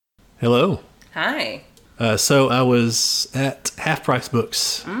Hello. Hi. So I was at Half Price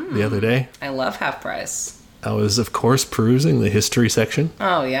Books the other day. I love Half Price. I was, of course, perusing the history section.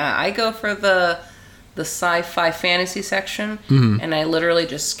 Oh, yeah. I go for the sci-fi fantasy section, and I literally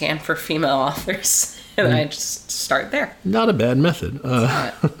just scan for female authors, and I just start there. Not a bad method.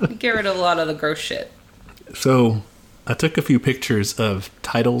 You get rid of a lot of the gross shit. So I took a few pictures of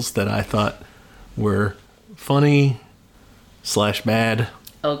titles that I thought were funny / bad.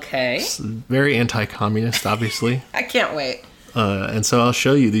 Okay. Very anti-communist, obviously. I can't wait. And so I'll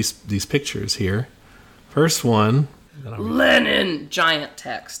show you these pictures here. First one. Lenin! Giant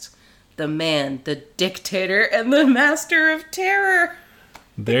text. The man, the dictator, and the master of terror.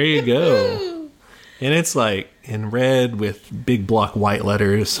 There you go. And it's like in red with big block white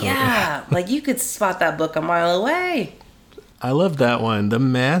letters. So Yeah, like you could spot that book a mile away. I love that one. The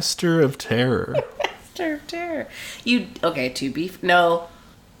Master of Terror. Master of terror. No,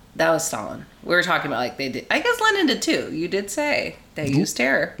 that was Stalin. We were talking about like they did. I guess Lenin did too. You did say they used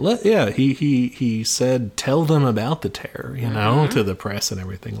terror. Yeah, he said, tell them about the terror, to the press and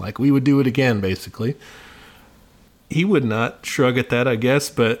everything. Like, we would do it again, basically. He would not shrug at that, I guess,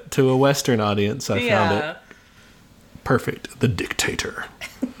 but to a Western audience, I found it perfect. The dictator.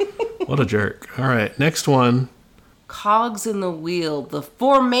 What a jerk. All right, next one. Cogs in the wheel. The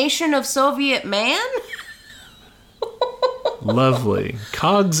formation of Soviet man? Lovely.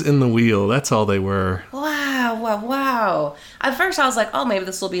 Cogs in the wheel. That's all they were. Wow. At first I was like, oh, maybe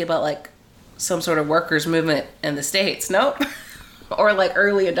this will be about like some sort of workers' movement in the States. Nope. Or like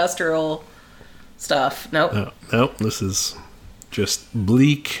early industrial stuff. Nope. Nope. This is just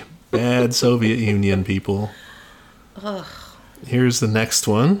bleak, bad Soviet Union people. Ugh. Here's the next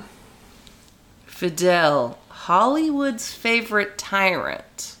one. Fidel, Hollywood's favorite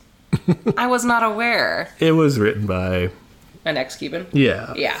tyrant. I was not aware. It was written by An ex-Cuban?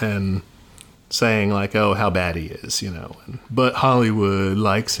 Yeah. Yeah. And saying like, oh, how bad he is, but Hollywood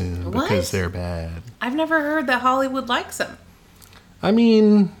likes him because they're bad. I've never heard that Hollywood likes him. I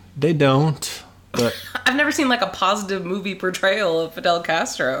mean, they don't, but... I've never seen like a positive movie portrayal of Fidel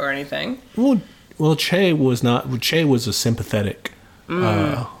Castro or anything. Well, Che was a sympathetic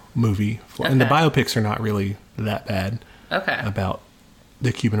movie. Okay. And the biopics are not really that bad about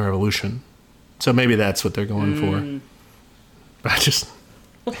the Cuban Revolution. So maybe that's what they're going for. I just...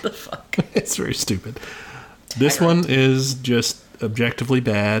 What the fuck? It's very stupid. This one is just objectively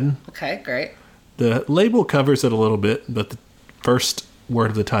bad. Okay, great. The label covers it a little bit, but the first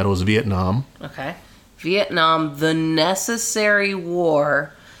word of the title is Vietnam. Okay. Vietnam, the necessary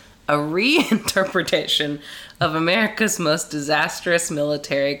war, a reinterpretation of America's most disastrous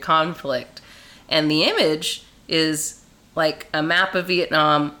military conflict. And the image is like a map of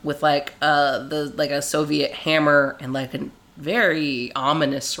Vietnam with like a Soviet hammer and like a very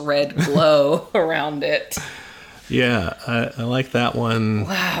ominous red glow around it. Yeah, I like that one.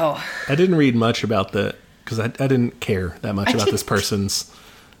 Wow. I didn't read much about because I didn't care that much about this person's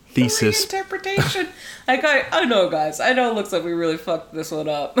thesis. Interpretation. I know, guys. I know it looks like we really fucked this one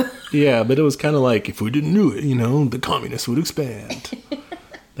up. Yeah, but it was kind of like, if we didn't do it, the communists would expand.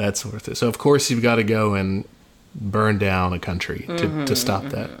 That sort of thing. So, of course, you've got to go and burn down a country to stop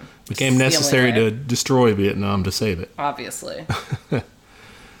that. It became necessary to destroy Vietnam to save it. Obviously.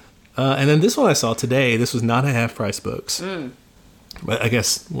 And then this one I saw today, this was not a Half Price Books. But I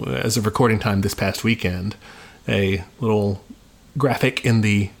guess as of recording time this past weekend, a little graphic in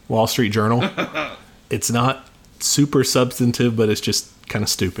the Wall Street Journal. It's not super substantive, but it's just kind of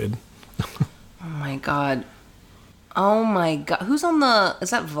stupid. Oh my god. Who's on is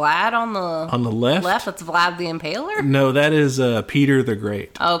that Vlad on the left? That's Vlad the Impaler? No, that is Peter the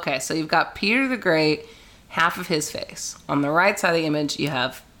Great. Okay, so you've got Peter the Great, half of his face. On the right side of the image, you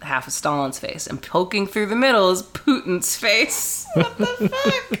have half of Stalin's face. And poking through the middle is Putin's face. What the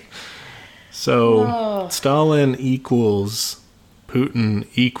fuck? So, Stalin equals Putin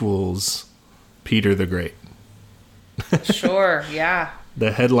equals Peter the Great. Sure, yeah.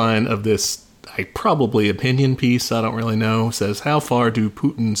 The headline of this probably opinion piece, I don't really know, says, how far do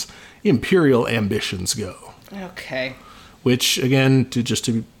Putin's imperial ambitions go? Okay. Which, again,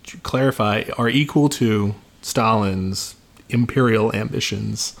 to clarify, are equal to Stalin's imperial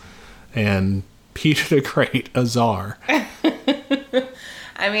ambitions and Peter the Great, a czar.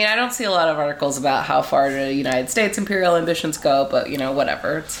 I mean, I don't see a lot of articles about how far the United States imperial ambitions go, but,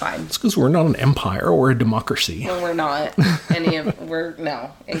 whatever. It's fine. It's because we're not an empire. We're a democracy. Well, we're not.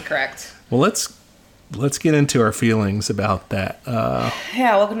 No, incorrect. Well, let's get into our feelings about that.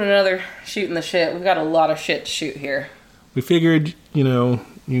 Yeah, welcome to another shooting the shit. We've got a lot of shit to shoot here. We figured, you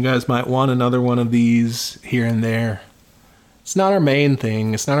guys might want another one of these here and there. It's not our main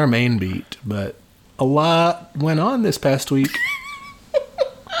thing. It's not our main beat, but a lot went on this past week.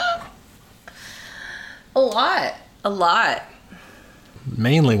 A lot.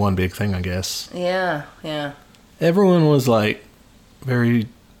 Mainly one big thing, I guess. Yeah. Everyone was like very,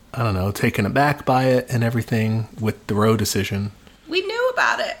 I don't know, taken aback by it and everything with the Roe decision. We knew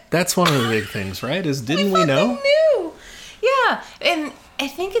about it. That's one of the big things, right? Didn't we know? Knew. Yeah, and I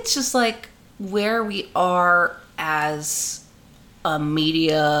think it's just like where we are as a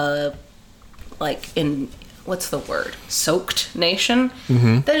media, like in what's the word, soaked nation,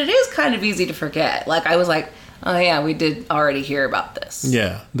 that it is kind of easy to forget. Like I was like, oh yeah, we did already hear about this.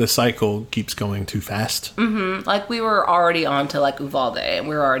 Yeah, the cycle keeps going too fast. Like we were already on to like Uvalde, and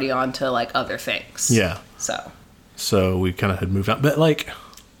we were already on to like other things. Yeah. So we kind of had moved on. But like,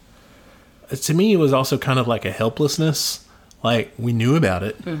 to me, it was also kind of like a helplessness. Like, we knew about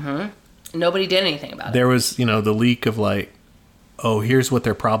it. Nobody did anything about it. There was, the leak of like, oh, here's what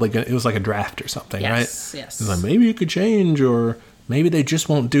they're probably going to... It was like a draft or something, right? Yes. It's like, maybe it could change, or maybe they just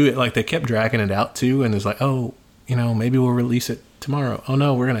won't do it. Like, they kept dragging it out, too. And it's like, oh, maybe we'll release it tomorrow. Oh,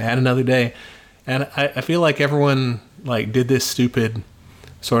 no, we're going to add another day. And I feel like everyone, like, did this stupid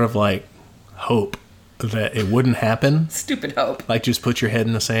sort of, like, hope that it wouldn't happen. Stupid hope. Like, just put your head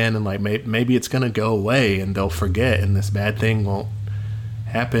in the sand and, like, maybe it's going to go away and they'll forget and this bad thing won't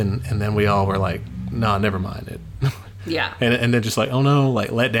happen. And then we all were like, nah, never mind it. Yeah. And then just like, oh no,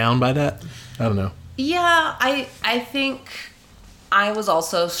 like let down by that? I don't know. Yeah, I think I was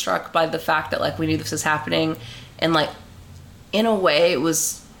also struck by the fact that, like, we knew this was happening. And, like, in a way, it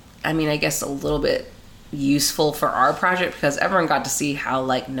was, I mean, I guess a little bit useful for our project because everyone got to see how,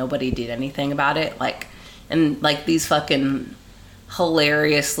 like, nobody did anything about it. Like, and, like, these fucking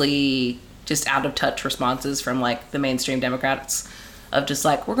hilariously just out of touch responses from, like, the mainstream Democrats of just,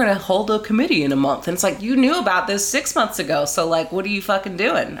 like, we're going to hold a committee in a month. And it's like, you knew about this 6 months ago. So, like, what are you fucking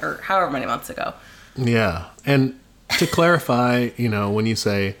doing? Or however many months ago. Yeah. And to clarify, when you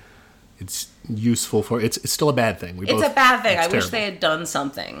say it's useful for... It's still a bad thing. It's a bad thing. I wish they had done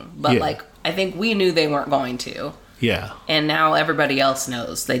something. But, like, I think we knew they weren't going to. Yeah. And now everybody else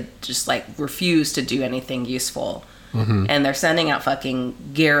knows. They just, like, refuse to do anything useful. And they're sending out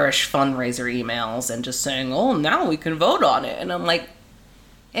fucking garish fundraiser emails and just saying, oh, now we can vote on it. And I'm like,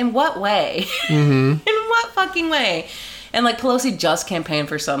 in what way? In what fucking way? And, like, Pelosi just campaigned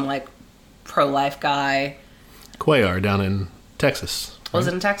for some, like, pro-life guy. Cuellar down in Texas. Right? Was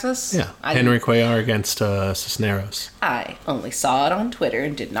it in Texas? Yeah. Henry Cuellar against Cisneros. I only saw it on Twitter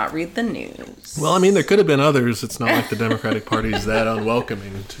and did not read the news. Well, I mean, there could have been others. It's not like the Democratic Party is that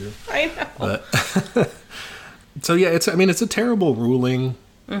unwelcoming to. I know. But so, yeah, it's a terrible ruling.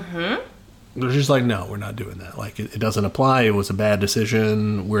 They're just like, no, we're not doing that. Like, it doesn't apply. It was a bad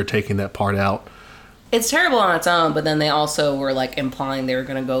decision. We're taking that part out. It's terrible on its own, but then they also were, like, implying they were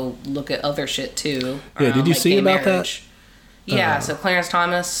going to go look at other shit, too. Yeah, did you see about that? Yeah, so Clarence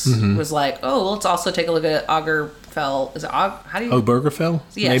Thomas was like, oh, let's also take a look at Obergefell. Is it how do you... Obergefell?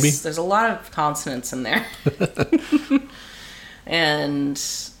 Yes, maybe? There's a lot of consonants in there. And,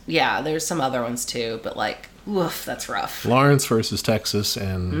 yeah, there's some other ones, too, but, like, oof, that's rough. Lawrence versus Texas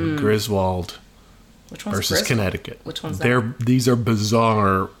and Griswold Which one's versus Griswold? Connecticut. Which one's that? These are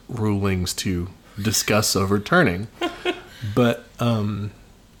bizarre rulings to discuss overturning. But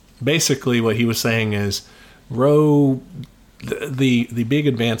basically what he was saying is Roe, the big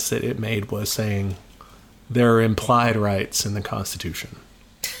advance that it made was saying there are implied rights in the Constitution.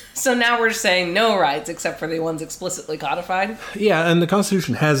 So now we're saying no rights except for the ones explicitly codified? Yeah, and the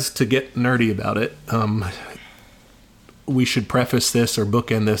Constitution has to get nerdy about it. We should preface this or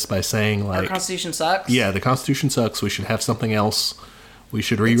bookend this by saying, like... Our Constitution sucks? Yeah, the Constitution sucks. We should have something else. We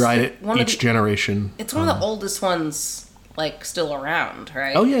should rewrite it each generation. It's one of the oldest ones, like, still around,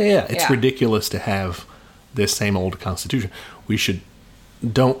 right? Oh, yeah. It's ridiculous to have this same old Constitution. We should...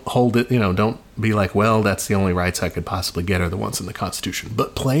 Don't hold it, don't be like, well, that's the only rights I could possibly get are the ones in the Constitution.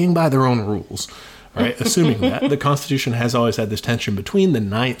 But playing by their own rules, right? Assuming that, the Constitution has always had this tension between the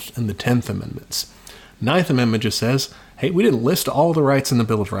 9th and the 10th Amendments. 9th Amendment just says, hey, we didn't list all the rights in the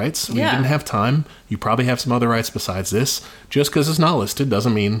Bill of Rights. We didn't have time. You probably have some other rights besides this. Just because it's not listed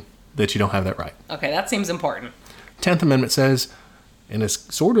doesn't mean that you don't have that right. Okay, that seems important. 10th Amendment says, and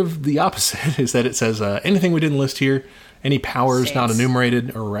it's sort of the opposite, is that it says anything we didn't list here, any powers not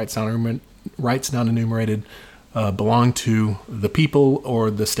enumerated or rights not enumerated belong to the people or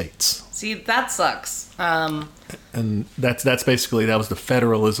the states. See, that sucks. And that's basically, that was the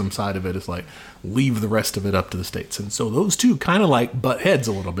federalism side of it, is like, leave the rest of it up to the states. And so those two kind of like butt heads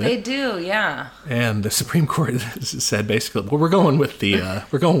a little bit. They do, yeah. And the Supreme Court said basically, well, we're going with the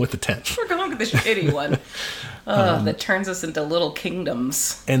 10th. We're going with the shitty one. That turns us into little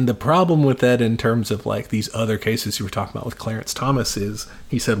kingdoms. And the problem with that in terms of like these other cases you were talking about with Clarence Thomas is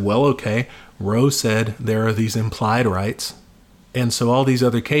he said, well, okay, Roe said there are these implied rights. And so all these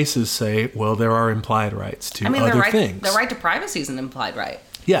other cases say, well, there are implied rights to other things. The right to privacy is an implied right.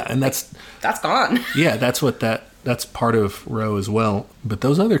 Yeah, and that's gone. Yeah, that's part of Roe as well. But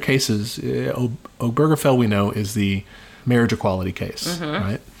those other cases, Obergefell we know is the marriage equality case,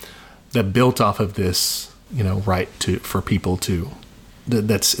 right? That built off of this, right for people to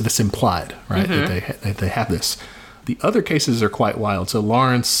that's implied, right? That they have this. The other cases are quite wild. So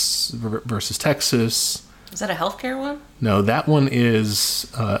Lawrence versus Texas. Is that a healthcare one? No, that one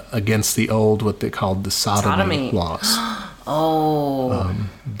is against the old what they called the sodomy laws. I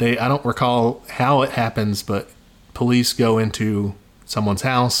don't recall how it happens, but police go into someone's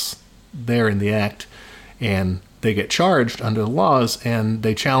house, they're in the act, and they get charged under the laws, and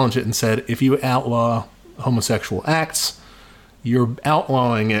they challenge it and said, if you outlaw homosexual acts, you're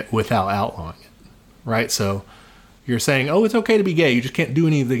outlawing it without outlawing it, right? So you're saying, oh, it's okay to be gay, you just can't do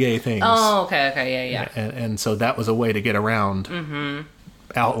any of the gay things. Oh, okay, yeah. And so that was a way to get around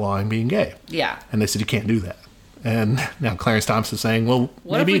outlawing being gay. Yeah. And they said, you can't do that. And now Clarence Thomas is saying, well,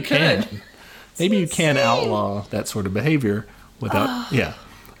 maybe you can. Maybe you can outlaw that sort of behavior without... Yeah.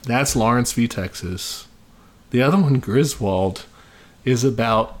 That's Lawrence v. Texas. The other one, Griswold, is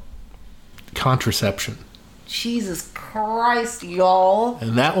about contraception. Jesus Christ, y'all.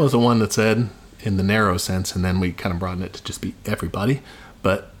 And that was the one that said, in the narrow sense, and then we kind of broadened it to just be everybody,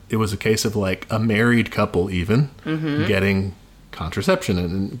 but it was a case of like a married couple even getting contraception,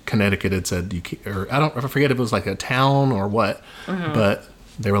 and Connecticut had said you can't, or I forget if it was like a town or what, but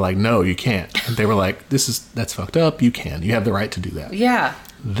they were like, no, you can't. And they were like, that's fucked up. You have the right to do that. Yeah.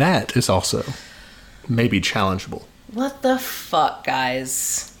 That is also maybe challengeable. What the fuck,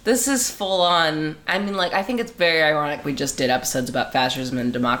 guys? This is full on. I mean, like, I think it's very ironic we just did episodes about fascism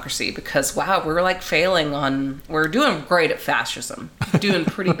and democracy because, wow, we're like failing on. We're doing great at fascism, doing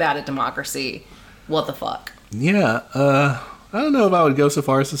pretty bad at democracy. What the fuck? Yeah, I don't know if I would go so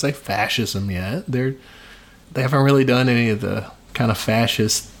far as to say fascism yet. They haven't really done any of the kind of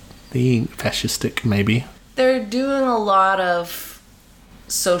fascistic maybe. They're doing a lot of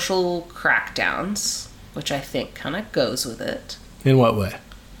social crackdowns, which I think kind of goes with it. In what way?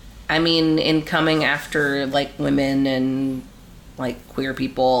 I mean, in coming after, like, women and, like, queer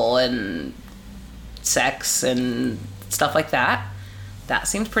people and sex and stuff like that. That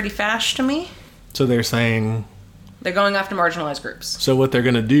seems pretty fash to me. So they're saying... They're going after marginalized groups. So what they're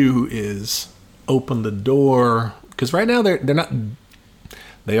going to do is open the door... Because right now they're not...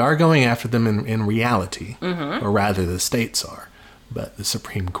 They are going after them in reality. Or rather, the states are. But the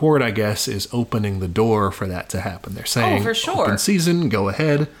Supreme Court, I guess, is opening the door for that to happen. They're saying, for sure. Open season, go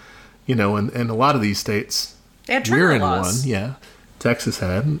ahead. And a lot of these states, they had trigger we're in laws. one. Yeah, Texas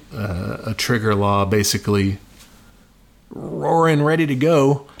had a trigger law, basically roaring, ready to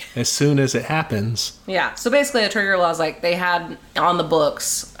go as soon as it happens. Yeah, so basically, a trigger law is like they had on the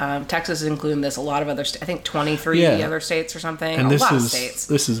books. Texas is including this. A lot of other, I think, 23 other states or something. And a lot of states.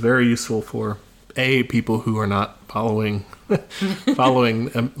 This is very useful for people who are not following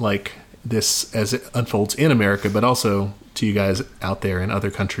like this as it unfolds in America, but also to you guys out there in other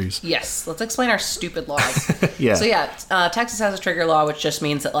countries. Yes, let's explain our stupid laws. Yeah. So Texas has a trigger law, which just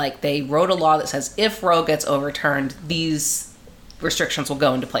means that like they wrote a law that says if Roe gets overturned, these restrictions will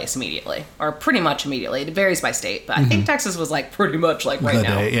go into place immediately, or pretty much immediately. It varies by state, but I think Texas was like pretty much like right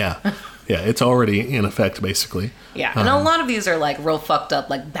now. Yeah, it's already in effect basically. Yeah, and a lot of these are like real fucked up,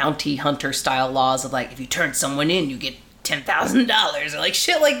 like bounty hunter style laws of like if you turn someone in, you get $10,000 or like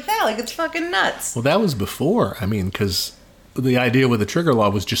shit like that. Like it's fucking nuts. Well, that was before. I mean, because the idea with the trigger law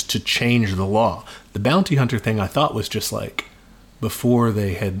was just to change the law. The bounty hunter thing I thought was just like before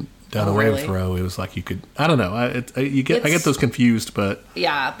they had done away with Roe. It was like you could. I don't know. I get those confused, but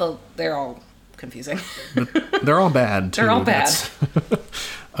yeah, they're all confusing. But they're all bad too. They're all bad.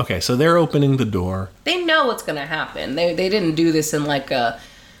 Okay, so they're opening the door. They know what's going to happen. They didn't do this in like a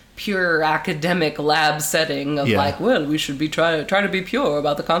pure academic lab setting of like, well, we should be try to be pure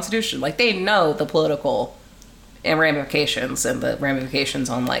about the Constitution. Like they know the political ramifications and the ramifications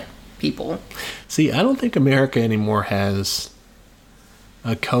on like people. See, I don't think America anymore has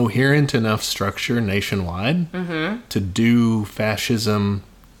a coherent enough structure nationwide to do fascism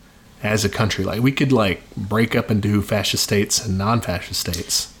as a country. Like we could like break up and do fascist states and non-fascist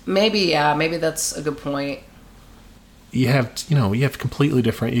states. Maybe that's a good point. You have completely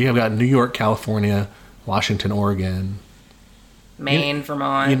different. You have got New York, California, Washington, Oregon, Maine,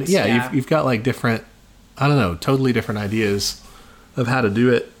 Vermont. You've got like different, I don't know, totally different ideas of how to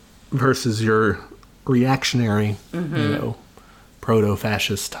do it versus your reactionary,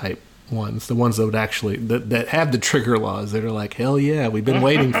 proto-fascist type ones, the ones that would actually that have the trigger laws that are like, hell yeah, we've been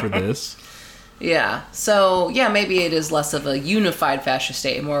waiting for this. Yeah. So, yeah, maybe it is less of a unified fascist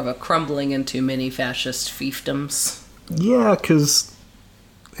state and more of a crumbling into many fascist fiefdoms. Yeah, because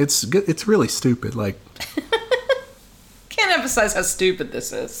it's really stupid. Like, can't emphasize how stupid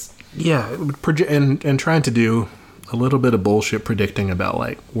this is. Yeah, and trying to do a little bit of bullshit predicting about,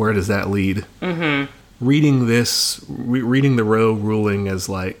 like, where does that lead? Mm-hmm. Reading the Roe ruling as,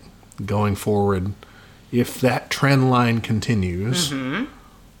 like, going forward, if that trend line continues... Mm-hmm.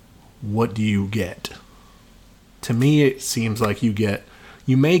 What do you get? To me, it seems like you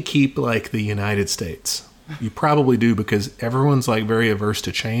may keep, like, the United States. You probably do, because everyone's, like, very averse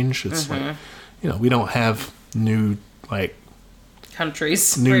to change. It's like, we don't have new, like...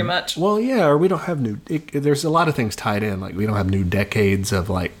 countries, very much. Well, yeah, or we don't have there's a lot of things tied in. Like, we don't have new decades of,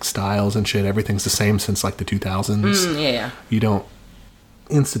 like, styles and shit. Everything's the same since, like, the 2000s. Yeah.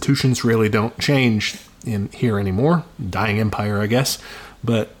 Institutions really don't change in here anymore. Dying empire, I guess.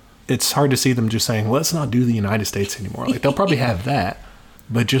 But... it's hard to see them just saying, let's not do the United States anymore. Like, they'll probably have that,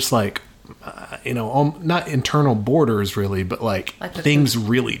 but just like, not internal borders really, but like things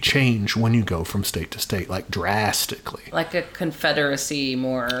really change when you go from state to state, like drastically. Like a confederacy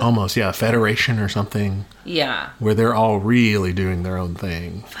more. Almost, yeah, a federation or something. Yeah. Where they're all really doing their own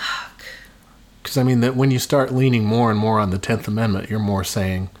thing. Fuck. Because, I mean, that when you start leaning more and more on the 10th Amendment, you're more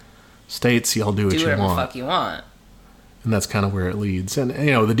saying, states, y'all do what you want. Do whatever the fuck you want. And that's kind of where it leads. And,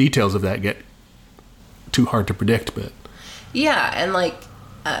 the details of that get too hard to predict, but... Yeah, and, like,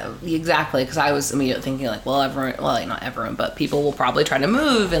 exactly, because I was immediately thinking, like, not everyone, but people will probably try to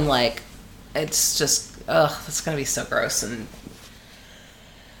move, and, like, it's just, it's going to be so gross, and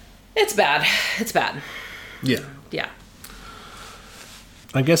it's bad. It's bad. Yeah. Yeah.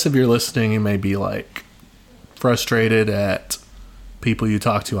 I guess if you're listening, you may be, like, frustrated at... people you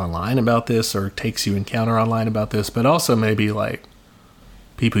talk to online about this, or takes you encounter online about this, but also maybe like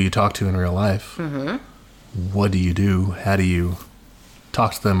people you talk to in real life. Mm-hmm. What do you do? How do you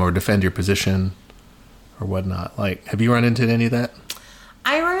talk to them or defend your position or whatnot? Like, have you run into any of that?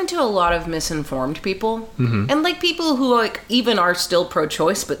 I run into a lot of misinformed people, and like people who like even are still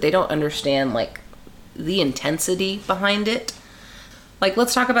pro-choice, but they don't understand like the intensity behind it. Like,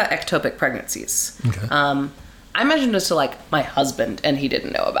 let's talk about ectopic pregnancies. Okay. I mentioned this to, like, my husband, and he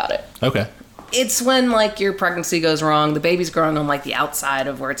didn't know about it. Okay. It's when, like, your pregnancy goes wrong, the baby's growing on, like, the outside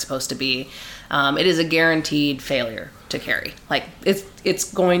of where it's supposed to be. It is a guaranteed failure to carry. Like, it's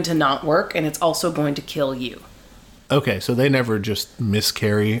going to not work, and it's also going to kill you. Okay, so they never just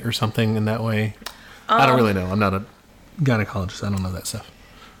miscarry or something in that way? I don't really know. I'm not a gynecologist. I don't know that stuff.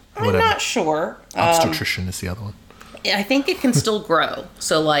 Whatever. I'm not sure. Obstetrician is the other one. I think it can still grow.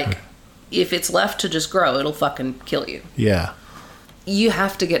 So, like... okay. If it's left to just grow, it'll fucking kill you. Yeah. You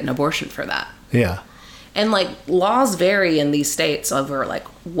have to get an abortion for that. Yeah. And, like, laws vary in these states over, like,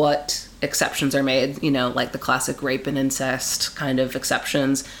 what exceptions are made. Like the classic rape and incest kind of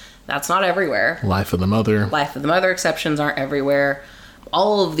exceptions. That's not everywhere. Life of the mother. Life of the mother exceptions aren't everywhere.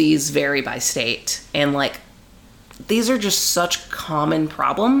 All of these vary by state. And, like, these are just such common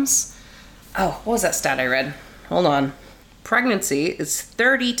problems. Oh, what was that stat I read? Hold on. Pregnancy is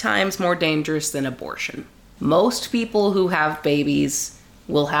 30 times more dangerous than abortion. Most people who have babies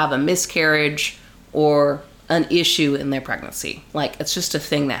will have a miscarriage or an issue in their pregnancy. Like, it's just a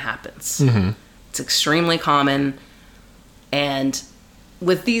thing that happens. Mm-hmm. It's extremely common. And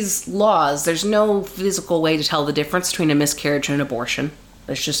with these laws, there's no physical way to tell the difference between a miscarriage and an abortion.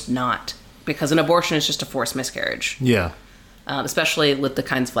 There's just not. Because an abortion is just a forced miscarriage. Yeah. Especially with the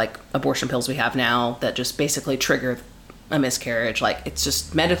kinds of, like, abortion pills we have now that just basically trigger a miscarriage. Like, it's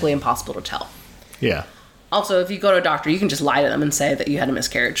just medically impossible to tell. Yeah. Also, if you go to a doctor, you can just lie to them and say that you had a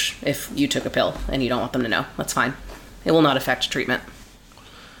miscarriage if you took a pill and you don't want them to know. That's fine. It will not affect treatment.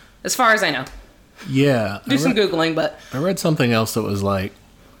 As far as I know. Yeah. Do some Googling, but... I read something else that was like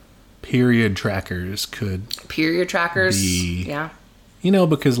period trackers could... Period trackers? Be, yeah.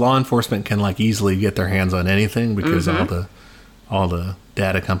 Because law enforcement can, like, easily get their hands on anything because all the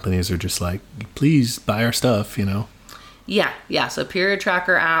data companies are just like, please buy our stuff, Yeah. So period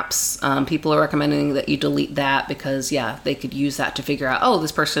tracker apps, people are recommending that you delete that because, they could use that to figure out, oh,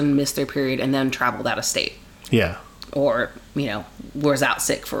 this person missed their period and then traveled out of state. Yeah. Or, was out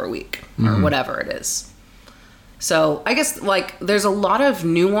sick for a week or whatever it is. So I guess, like, there's a lot of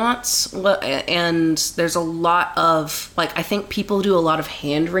nuance and there's a lot of, like, I think people do a lot of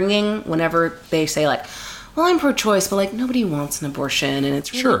hand-wringing whenever they say, like, well, I'm pro-choice, but like nobody wants an abortion and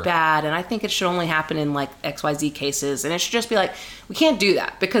it's really Sure. bad and I think it should only happen in like XYZ cases, and it should just be like, we can't do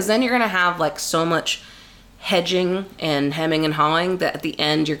that, because then you're going to have like so much hedging and hemming and hawing that at the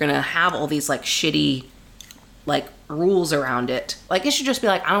end you're going to have all these like shitty like rules around it. Like it should just be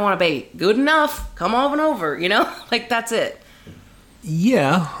like, I don't want a baby. Good enough. Come on over, you know? Like that's it.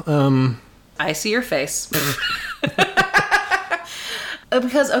 Yeah. I see your face.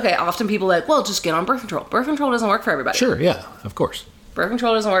 Because, okay, often people are like, well, just get on birth control. Birth control doesn't work for everybody. Sure. Yeah. Of course. Birth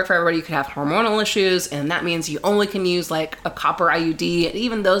control doesn't work for everybody. You could have hormonal issues, and that means you only can use like a copper IUD. And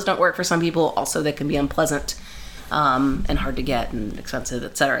even those don't work for some people. Also, they can be unpleasant and hard to get and expensive,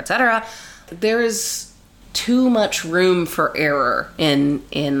 et cetera, et cetera. There is too much room for error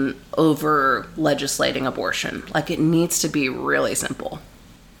in over legislating abortion. Like, it needs to be really simple.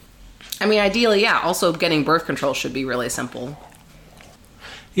 I mean, ideally, yeah. Also, getting birth control should be really simple.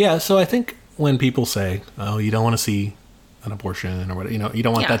 Yeah. So I think when people say, "Oh, you don't want to see an abortion," or what, you know, you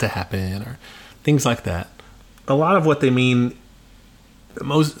don't want that to happen, or things like that, a lot of what they mean,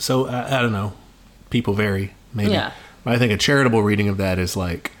 I don't know. People vary, maybe. Yeah. But I think a charitable reading of that is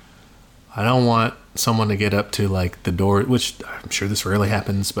like, I don't want someone to get up to like the door, which I'm sure this rarely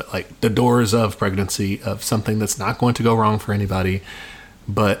happens, but like the doors of pregnancy, of something that's not going to go wrong for anybody,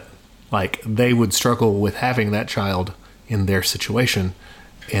 but like they would struggle with having that child in their situation,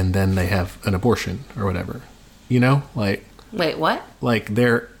 and then they have an abortion or whatever, you know, like. Wait, what? Like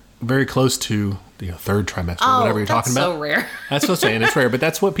they're very close to the third trimester, whatever you're talking about. Oh, that's so rare. That's what I'm saying. It's rare, but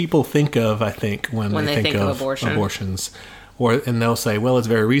that's what people think of, I think, when they think of abortions. And they'll say, well, it's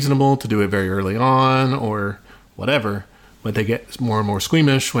very reasonable to do it very early on or whatever, but they get more and more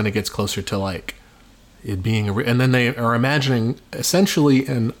squeamish when it gets closer to like it being and then they are imagining essentially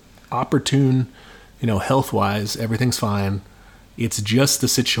an opportune, you know, health-wise, everything's fine. It's just the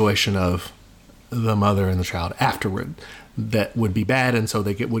situation of the mother and the child afterward that would be bad, and so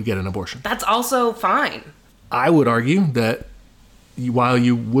they would get an abortion. That's also fine. I would argue that while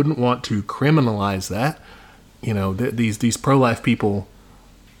you wouldn't want to criminalize that, you know, these pro-life people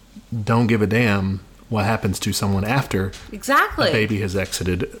don't give a damn what happens to someone after Exactly. a baby has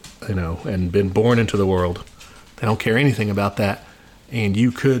exited, you know, and been born into the world. They don't care anything about that. And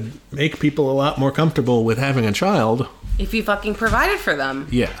you could make people a lot more comfortable with having a child. If you fucking provided for them.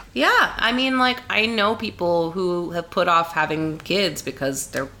 Yeah. Yeah. I mean, like, I know people who have put off having kids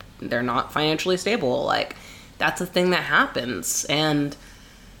because they're not financially stable. Like, that's a thing that happens. And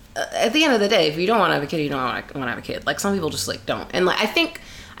at the end of the day, if you don't want to have a kid, you don't want to have a kid. Like, some people just, like, don't. And, like, I think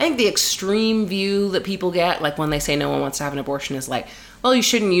the extreme view that people get, like, when they say no one wants to have an abortion is like, well, you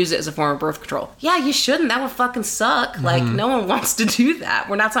shouldn't use it as a form of birth control. Yeah, you shouldn't. That would fucking suck. Mm-hmm. Like, no one wants to do that.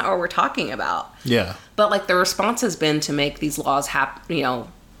 That's not what we're talking about. Yeah. But, like, the response has been to make these laws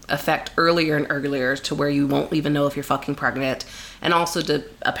affect earlier and earlier to where you won't even know if you're fucking pregnant. And also to,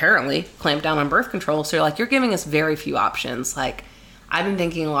 apparently, clamp down on birth control. So, you're giving us very few options. Like, I've been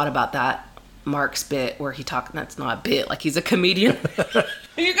thinking a lot about that Mark's bit where he talked. That's not a bit. Like, he's a comedian.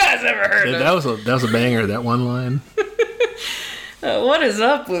 You guys ever heard of it? That was a banger, that one line. What is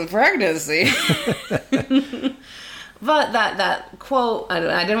up with pregnancy? But that quote,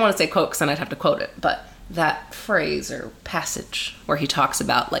 I didn't want to say quote because then I'd have to quote it, but that phrase or passage where he talks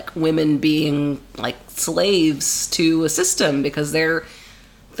about like women being like slaves to a system because they're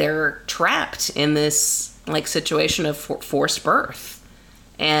trapped in this like situation of forced birth.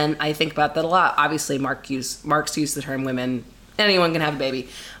 And I think about that a lot. Obviously, Mark's used the term women, anyone can have a baby,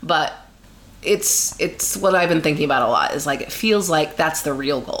 but it's what I've been thinking about a lot, is like, it feels like that's the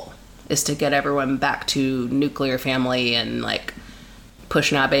real goal, is to get everyone back to nuclear family and like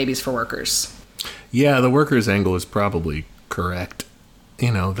pushing out babies for workers. Yeah, the workers angle is probably correct.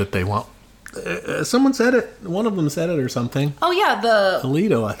 You know, that they want, someone said it, one of them said it or something. Oh yeah,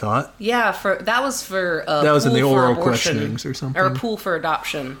 Alito, I thought. Yeah, that was in the oral questionings or something. Or a pool for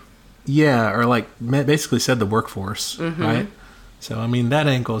adoption. Yeah, or like basically said the workforce, mm-hmm. right? So, I mean, that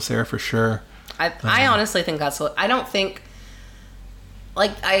angle is there for sure. I honestly think that's what... I don't think...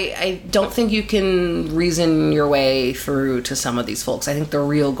 Like, I don't think you can reason your way through to some of these folks. I think the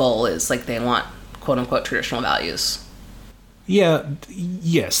real goal is, like, they want, quote-unquote, traditional values. Yeah,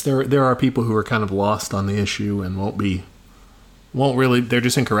 yes, there are people who are kind of lost on the issue and won't really... They're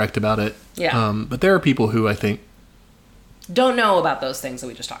just incorrect about it. Yeah. But there are people who, I think... don't know about those things that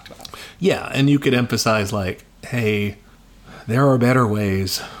we just talked about. Yeah, and you could emphasize, like, hey, there are better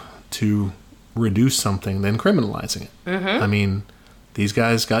ways to reduce something than criminalizing it. Mm-hmm. I mean, these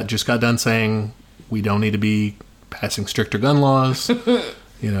guys just got done saying we don't need to be passing stricter gun laws,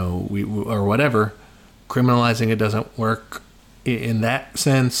 you know, or whatever. Criminalizing it doesn't work. in that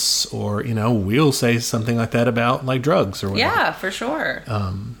sense, or we'll say something like that about like drugs or whatever. Yeah, for sure.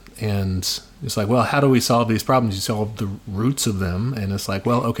 And it's like, well, how do we solve these problems? You solve the roots of them, and it's like,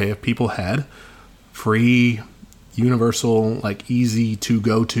 well, okay, if people had free, universal, like easy to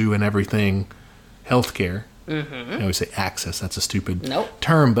go to and everything healthcare. I always say access. That's a stupid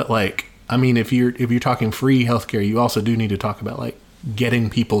term, but like, I mean, if you're talking free healthcare, you also do need to talk about like getting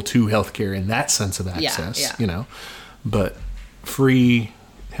people to healthcare in that sense of access. But free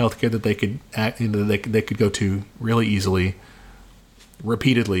healthcare that they could they could go to really easily,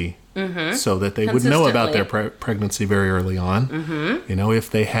 repeatedly, so that they would know about their pregnancy very early on. If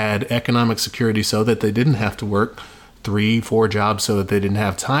they had economic security, so that they didn't have to work 3-4 jobs, so that they didn't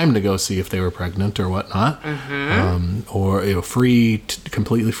have time to go see if they were pregnant or whatnot, or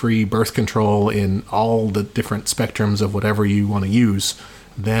completely free birth control in all the different spectrums of whatever you want to use,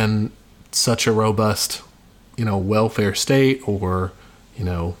 then such a robust, welfare state, or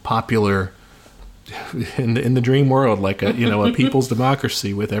popular in the dream world, like a a people's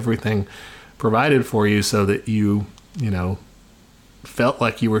democracy with everything provided for you, so that you felt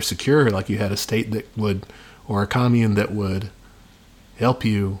like you were secure, like you had a state that would, or a commune that would help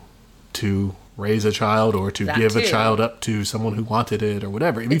you to raise a child, or to give a child up to someone who wanted it, or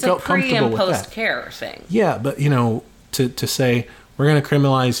whatever. If you felt comfortable with that. It's a pre- and post-care thing. Yeah, but to say we're going to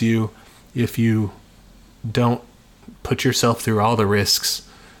criminalize you if you don't put yourself through all the risks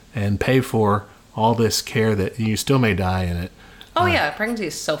and pay for all this care that you still may die in it. Oh yeah, pregnancy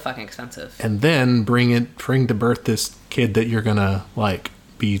is so fucking expensive. And then bring to birth this kid that you're gonna like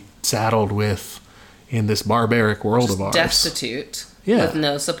be saddled with in this barbaric world of ours. Destitute. Yeah. With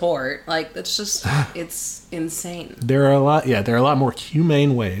no support. Like, it's just, it's insane. There are a lot more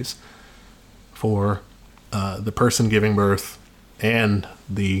humane ways for the person giving birth and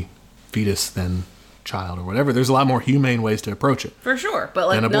the fetus than child or whatever. There's a lot more humane ways to approach it. For sure. But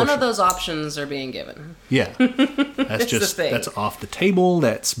like, none of those options are being given. Yeah. That's just, that's off the table.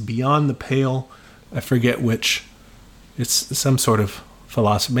 That's beyond the pale. I forget which. It's some sort of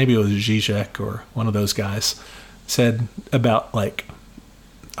philosophy, maybe it was Zizek or one of those guys, said about like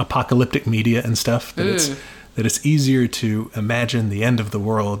apocalyptic media and stuff, that it's easier to imagine the end of the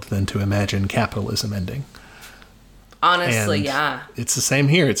world than to imagine capitalism ending. Honestly, and yeah. It's the same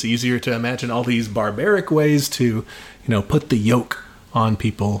here. It's easier to imagine all these barbaric ways to, put the yoke on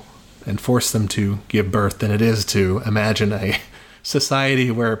people and force them to give birth than it is to imagine a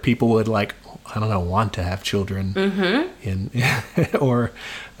society where people would want to have children,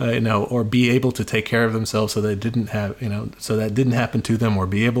 or be able to take care of themselves, so they didn't have, so that didn't happen to them, or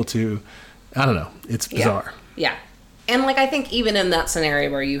be able to, I don't know. It's bizarre. Yeah. And like, I think even in that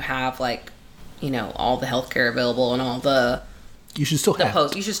scenario where you have like, all the healthcare available and all the, you should still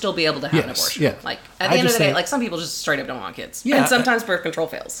you should still be able to have an abortion. Yeah. Like at the end of the day, like some people just straight up don't want kids. Yeah. And sometimes birth control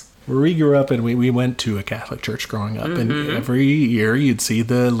fails. Where we grew up, and we went to a Catholic church growing up, and every year you'd see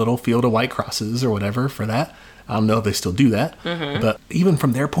the little field of white crosses or whatever for that. I don't know if they still do that, but even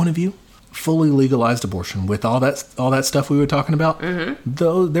from their point of view, fully legalized abortion with all that stuff we were talking about,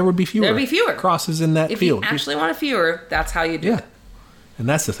 though there would be fewer. There'd be fewer crosses in that field. If you actually want fewer, that's how you do it. And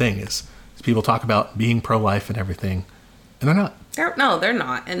that's the thing is people talk about being pro-life and everything, and they're not. They're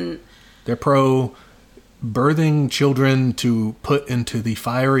not, and they're pro birthing children to put into the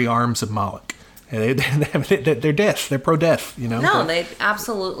fiery arms of Moloch. They're death. They're pro-death, No, they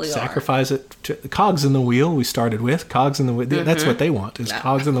absolutely sacrifice it to the cogs in the wheel. We started with cogs in the wheel. That's what they want, is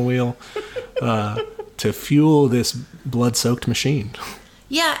cogs in the wheel to fuel this blood-soaked machine.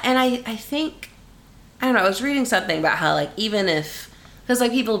 Yeah, and I think, I don't know, I was reading something about how, like, even if, because,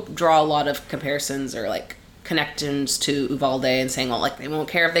 like, people draw a lot of comparisons or, like, connections to Uvalde and saying, well, like, they won't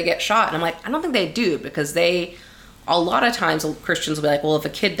care if they get shot. And I'm like, I don't think they do, because a lot of times Christians will be like, well, if a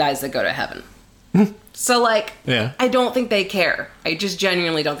kid dies, they go to heaven. So, like, I don't think they care. I just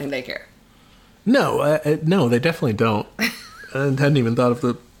genuinely don't think they care. No, no, they definitely don't. I hadn't even thought of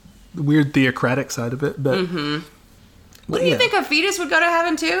the weird theocratic side of it, but... Wouldn't you think a fetus would go to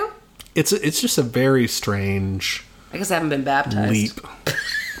heaven, too? It's just a very strange... I guess I haven't been baptized. Leap.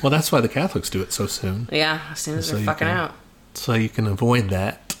 Well, that's why the Catholics do it so soon. Yeah, as soon as they're fucking out. So you can avoid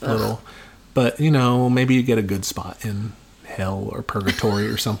that little... But, maybe you get a good spot in hell or purgatory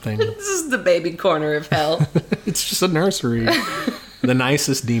or something. This is the baby corner of hell. It's just a nursery. The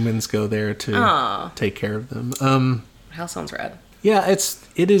nicest demons go there to take care of them. Hell sounds rad. Yeah,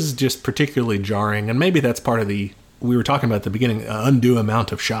 it is just particularly jarring. And maybe that's part of we were talking about at the beginning, undue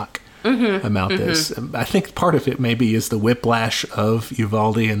amount of shock. This. I think part of it maybe is the whiplash of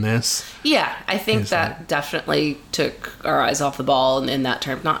Uvalde in this. Yeah, I think that definitely took our eyes off the ball in that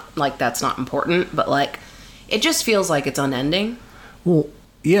term. Not like that's not important, but like it just feels like it's unending. Well,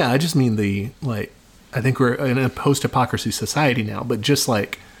 yeah, I just mean I think we're in a post-hypocrisy society now, but just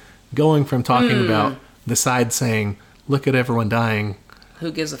like going from talking about the side saying, look at everyone dying.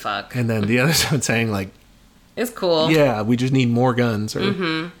 Who gives a fuck? And then the other side saying like, it's cool. yeah, we just need more guns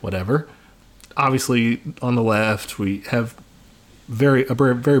or whatever. Obviously, on the left, we have a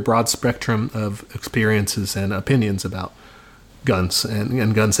very broad spectrum of experiences and opinions about guns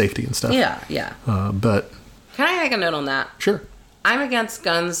and gun safety and stuff. Yeah. But can I make a note on that? Sure. I'm against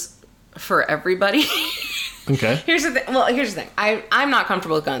guns for everybody. Okay. Here's the thing. Well, here's the thing. I'm not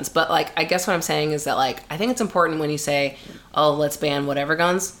comfortable with guns, but like, I guess what I'm saying is that like, I think it's important when you say, oh, let's ban whatever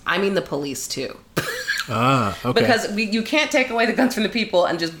guns. I mean the police too. Okay. Because you can't take away the guns from the people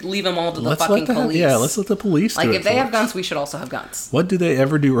and just leave them all to the fucking police. Yeah, let's let the police do it. Like, if they have guns, we should also have guns. What do they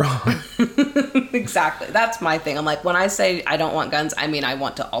ever do wrong? Exactly. That's my thing. I'm like, when I say I don't want guns, I mean I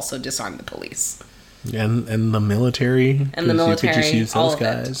want to also disarm the police. And the military? And the military, you could just use all those of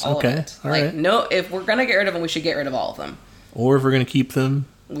guys. It, all okay, of it. all like, right. No, if we're going to get rid of them, we should get rid of all of them. Or if we're going to keep them,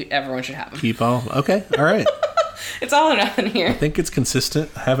 everyone should have them. Keep all. Okay, all right. It's all or nothing here. I think it's consistent.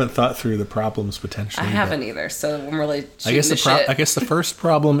 I haven't thought through the problems potentially. I haven't either, so I'm really I guess the first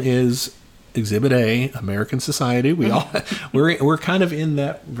problem is Exhibit A, American society. We all we're kind of in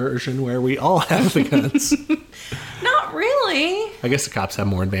that version where we all have the guns. Not really. I guess the cops have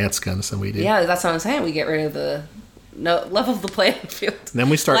more advanced guns than we do. Yeah, that's what I'm saying. We get rid of the level of the playing field. Then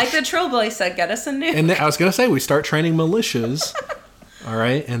we start, like the Trillboy said, get us a nuke. And then, I was gonna say we start training militias. All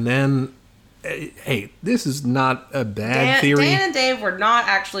right, and then. Hey, this is not a bad theory. Dan and Dave were not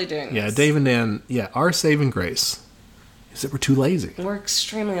actually doing this. Yeah, Dave and Dan, our saving grace is that we're too lazy. We're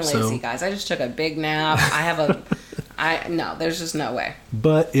extremely lazy, guys. I just took a big nap. No, there's just no way.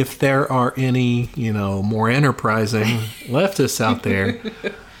 But if there are any, more enterprising leftists out there,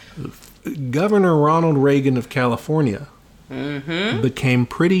 Governor Ronald Reagan of California became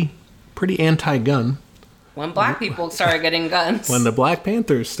pretty anti-gun. When black people started getting guns. When the Black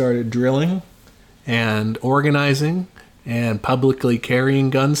Panthers started drilling and organizing and publicly carrying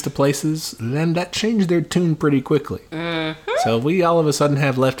guns to places, then that changed their tune pretty quickly. So if we all of a sudden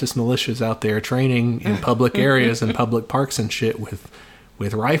have leftist militias out there training in public areas and public parks and shit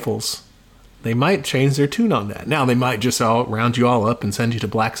with rifles, they might change their tune on that. Now, they might just all round you all up and send you to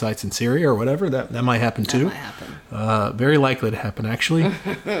black sites in Syria or whatever. That might happen too. That might happen. Very likely to happen, actually.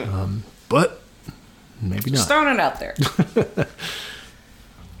 But maybe not. Just throwing it out there.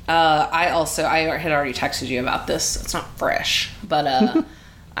 I had already texted you about this. It's not fresh, but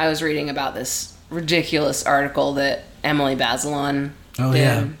I was reading about this ridiculous article that Emily Bazelon did.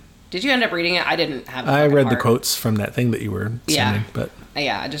 Yeah. Did you end up reading it? I didn't have it. I read the quotes from that thing that you were sending, but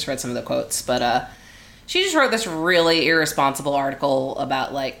I just read some of the quotes, but she just wrote this really irresponsible article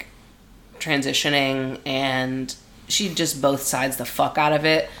about like transitioning, and she just both sides the fuck out of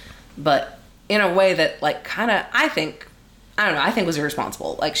it, but in a way that like kind of I think was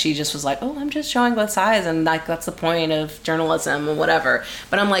irresponsible. Like, she just was like, oh, I'm just showing both sides, and like that's the point of journalism and whatever.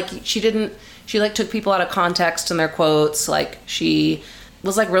 But I'm like, she like took people out of context in their quotes. Like, she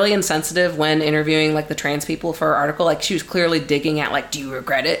was like really insensitive when interviewing like the trans people for her article. Like, she was clearly digging at like, do you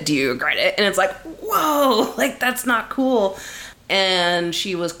regret it? And it's like, whoa, like that's not cool. And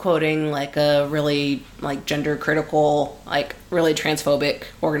she was quoting like a really like gender critical, like really transphobic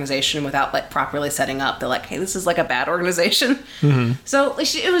organization without like properly setting up. They're like, hey, this is like a bad organization. Mm-hmm. So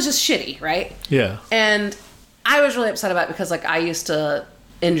it was just shitty, right? Yeah. And I was really upset about it because like I used to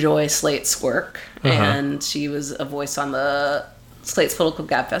enjoy Slate's work, and she was a voice on the Slate's Political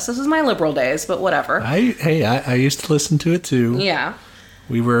Gabfest. This is my liberal days, but whatever. I used to listen to it too. Yeah.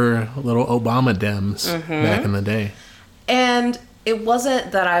 We were little Obama Dems back in the day. And it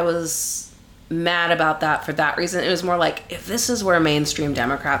wasn't that I was mad about that for that reason. It was more like, if this is where mainstream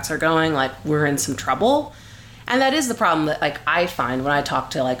Democrats are going, like, we're in some trouble. And that is the problem that, like, I find when I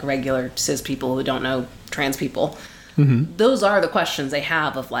talk to, like, regular cis people who don't know trans people. Mm-hmm. Those are the questions they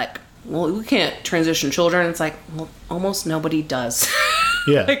have of, like, well, we can't transition children. It's like, well, almost nobody does.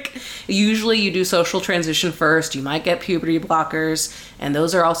 Yeah. Like, usually you do social transition first. You might get puberty blockers, and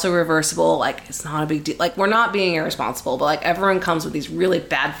those are also reversible. Like, it's not a big deal. Like, we're not being irresponsible, but like everyone comes with these really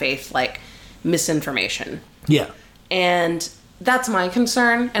bad faith, like, misinformation. Yeah. And that's my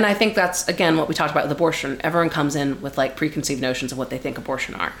concern. And I think that's, again, what we talked about with abortion. Everyone comes in with like preconceived notions of what they think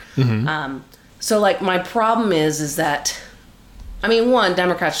abortion are. Mm-hmm. So like my problem is that, I mean, one,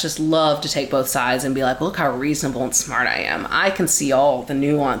 Democrats just love to take both sides and be like, look how reasonable and smart I am. I can see all the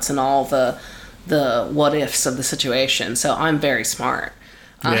nuance and all the what ifs of the situation. So I'm very smart.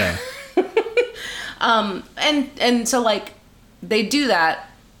 Yeah. And so like they do that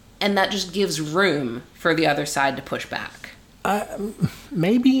and that just gives room for the other side to push back.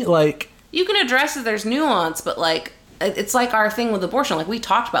 Maybe, like... You can address it, there's nuance, but, like, it's like our thing with abortion. Like, we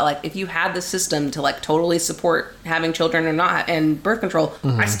talked about, like, if you had the system to, like, totally support having children or not, and birth control,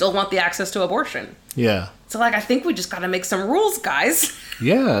 I still want the access to abortion. Yeah. So, like, I think we just gotta make some rules, guys.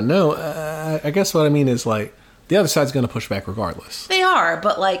 Yeah, no, I guess what I mean is, like, the other side's going to push back regardless. They are,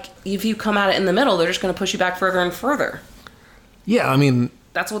 but, like, if you come at it in the middle, they're just gonna push you back further and further. Yeah, I mean...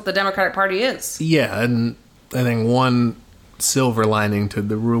 That's what the Democratic Party is. Yeah, and I think one silver lining to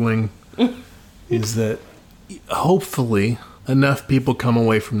the ruling is that hopefully enough people come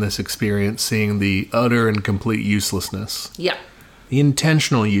away from this experience seeing the utter and complete uselessness. Yeah. The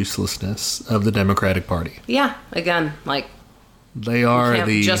intentional uselessness of the Democratic Party. Yeah, again, like... They are we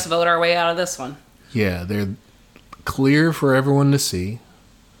can't just vote our way out of this one. Yeah, they're clear for everyone to see.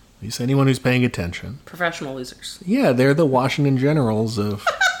 At least anyone who's paying attention. Professional losers. Yeah, they're the Washington Generals of...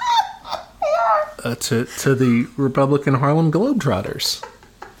 to the Republican Harlem Globetrotters.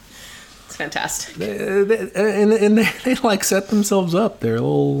 It's fantastic. They like set themselves up. They're a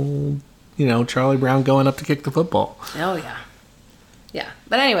little, Charlie Brown going up to kick the football. Oh, yeah. Yeah.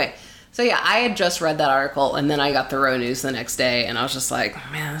 But anyway, so yeah, I had just read that article, and then I got the Row News the next day, and I was just like,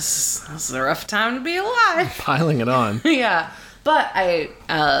 man, this is a rough time to be alive. Piling it on. Yeah. But I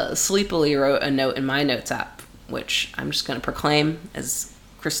sleepily wrote a note in my notes app, which I'm just going to proclaim as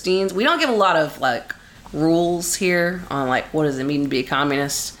Christine's. We don't give a lot of, like, rules here on, like, what does it mean to be a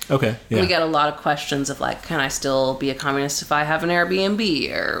communist. Okay, yeah. We get a lot of questions of, like, can I still be a communist if I have an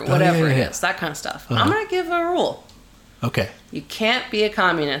Airbnb or whatever it is, that kind of stuff. I'm going to give a rule. Okay. You can't be a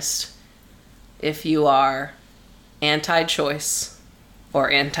communist if you are anti-choice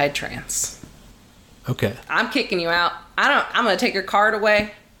or anti-trans. Okay. I'm kicking you out. I'm going to take your card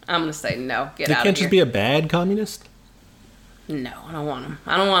away. I'm going to say no. Get out of here. They can't just be a bad communist? No, I don't want them.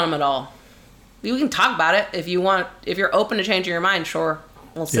 I don't want them at all. We can talk about it if you want. If you're open to changing your mind, sure.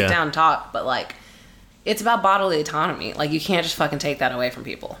 We'll sit down and talk. But, like, it's about bodily autonomy. Like, you can't just fucking take that away from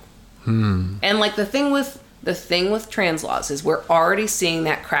people. And, like, the thing with trans laws is we're already seeing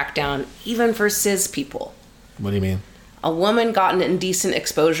that crackdown even for cis people. What do you mean? A woman got an indecent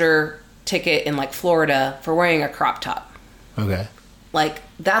exposure ticket in, like, Florida for wearing a crop top. Okay. Like,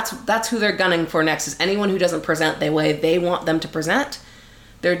 that's who they're gunning for next, is anyone who doesn't present the way they want them to present.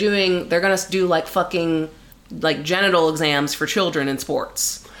 They're gonna do, like, fucking, like, genital exams for children in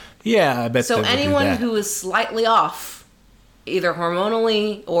sports. Yeah, I bet so. Anyone who is slightly off, either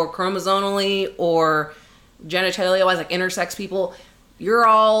hormonally or chromosomally or genitalia wise, like intersex people, you're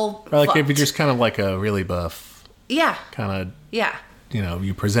all or like fucked. if you're just kind of like a really buff. Yeah. Kind of. Yeah.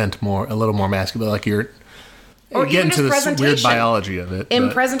 You present a little more masculine, like you're. Or get into the weird biology of it.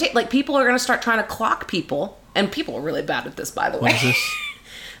 In presentation, like, people are going to start trying to clock people, and people are really bad at this, by the way. What is this?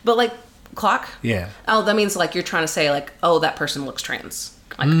 But, like, clock? Yeah. Oh, that means, like, you're trying to say, like, oh, that person looks trans.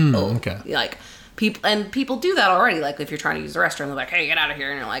 Like, okay. Like, people do that already. Like, if you're trying to use the restroom, they're like, hey, get out of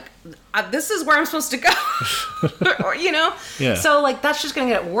here. And you're like, this is where I'm supposed to go. Or, Yeah. So, like, that's just going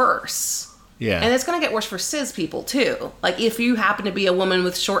to get worse. Yeah. And it's going to get worse for cis people, too. Like, if you happen to be a woman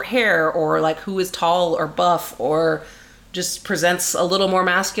with short hair, or, like, who is tall or buff, or just presents a little more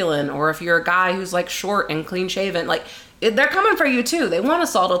masculine, or if you're a guy who's, like, short and clean-shaven, like, they're coming for you, too. They want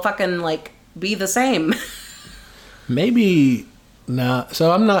us all to fucking, like, be the same. Maybe not.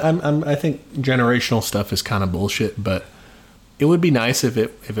 So I think generational stuff is kind of bullshit, but it would be nice if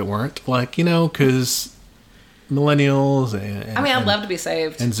it weren't. Like, because millennials and I'd love to be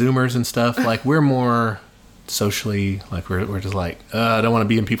saved. And Zoomers and stuff, like, we're more socially, like, we're just like, I don't want to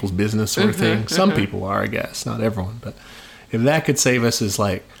be in people's business sort of thing. Some people are, I guess, not everyone. But if that could save us, is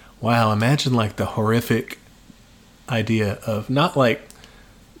like, wow, imagine, like, the horrific idea of not, like,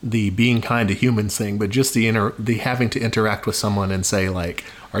 the being kind to humans thing, but just the having to interact with someone and say, like,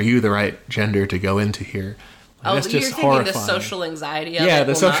 are you the right gender to go into here? Oh, that's you're just thinking horrifying. the social anxiety of yeah, it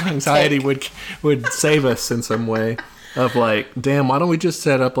the social anxiety would save us in some way. Of, like, damn, why don't we just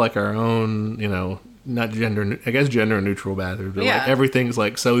set up, like, our own, not gender, I guess gender neutral bathrooms, but like everything's,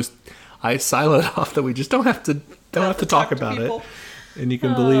 like, so I silo it off that we just don't have to talk about it, and you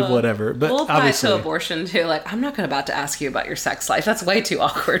can believe whatever. But we'll obviously, to abortion too. Like, I'm not about to ask you about your sex life. That's way too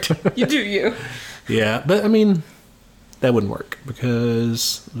awkward. You do you. Yeah, but I mean, that wouldn't work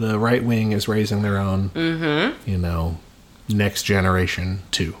because the right wing is raising their own, next generation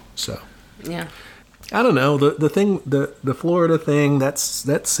too. So yeah, I don't know. The thing, the Florida thing, that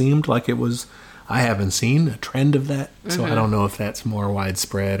seemed like it was. I haven't seen a trend of that, so I don't know if that's more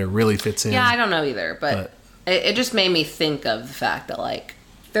widespread or really fits in. Yeah, I don't know either, but it just made me think of the fact that, like,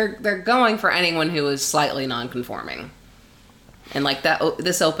 they're going for anyone who is slightly non-conforming. And like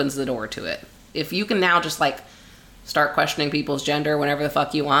this opens the door to it. If you can now just like start questioning people's gender whenever the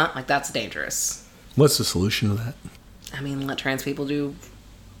fuck you want, like that's dangerous. What's the solution to that? I mean, let trans people do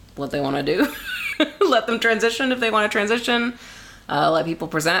what they want to do. Let them transition if they want to transition. Let people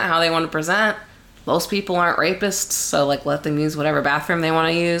present how they want to present. Most people aren't rapists, so like let them use whatever bathroom they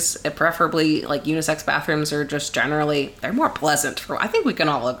want to use. Preferably, like unisex bathrooms are just generally, they're more pleasant. I think we can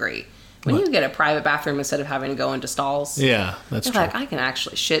all agree. When you get a private bathroom instead of having to go into stalls. Yeah, that's true. Like, I can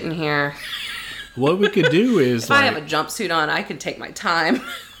actually shit in here. What we could do is if I have a jumpsuit on, I can take my time.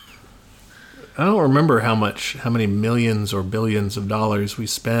 I don't remember how many millions or billions of dollars we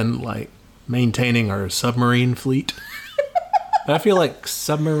spend like maintaining our submarine fleet. But I feel like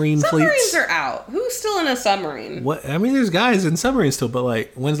submarines are out. Who's still in a submarine? What I mean, there's guys in submarines still, but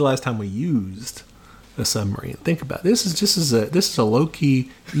like, when's the last time we used a submarine? Think about it. This is a low key,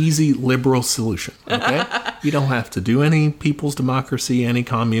 easy liberal solution. Okay, you don't have to do any people's democracy, any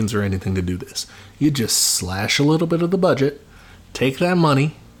communes, or anything to do this. You just slash a little bit of the budget, take that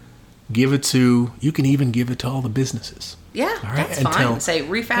money, give it to. You can even give it to all the businesses. Yeah, all right? That's fine. Say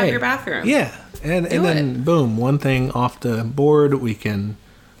refab your bathroom. Yeah, and then boom, one thing off the board. We can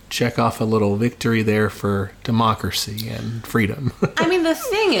check off a little victory there for democracy and freedom. I mean, the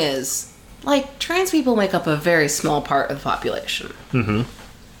thing is, like, trans people make up a very small part of the population. Mm-hmm.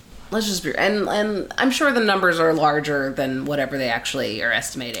 Let's just be, and I'm sure the numbers are larger than whatever they actually are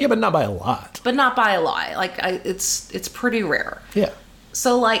estimating. Yeah, but not by a lot. Like, it's pretty rare. Yeah.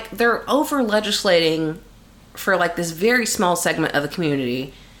 So, like, they're over legislating for like this very small segment of the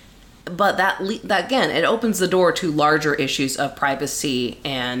community, but that again, it opens the door to larger issues of privacy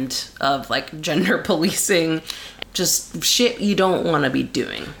and of like gender policing, just shit you don't want to be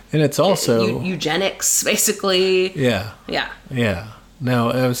doing. And it's also eugenics, basically. Yeah.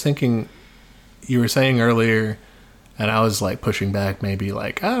 Now, I was thinking, you were saying earlier, and I was like pushing back, maybe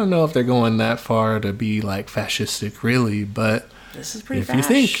like, I don't know if they're going that far to be like fascistic, really, but this is pretty. If you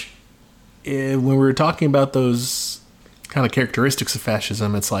think. When we were talking about those kind of characteristics of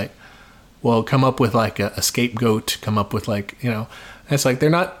fascism, it's like, well, come up with like a scapegoat, come up with like, it's like they're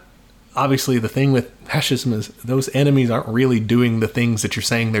not, obviously the thing with fascism is those enemies aren't really doing the things that you're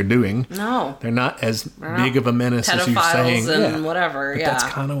saying they're doing. No. They're not as big of a menace as you're saying. And whatever, but that's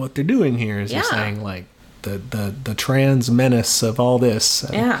kind of what they're doing here is you're saying like the trans menace of all this.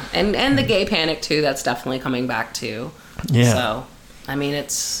 And the gay panic too, that's definitely coming back too. Yeah. So, I mean,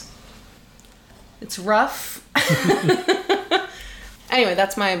 it's rough. Anyway,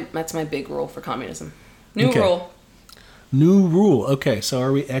 that's my big rule for communism. New rule. Okay, so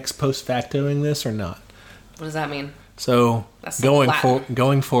are we ex post factoing this or not? What does that mean? So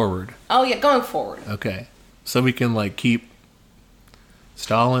going forward. Oh yeah, going forward. Okay, so we can like keep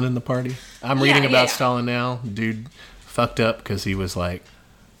Stalin in the party. I'm reading about Stalin now. Dude fucked up because he was like.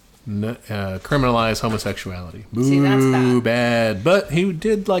 Criminalize homosexuality. Boo, see, that's bad. But he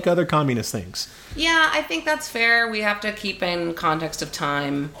did like other communist things. Yeah, I think that's fair. We have to keep in context of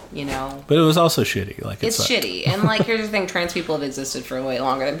time, But it was also shitty. Like it's shitty. And like, here's the thing: trans people have existed for way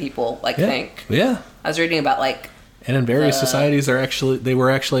longer than people think. Yeah. I was reading about like. And in various societies, were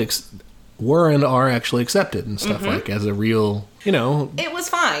and are actually accepted and stuff like as a real. It was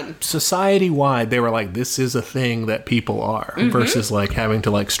fine. Society-wide, they were like, this is a thing that people are, versus like having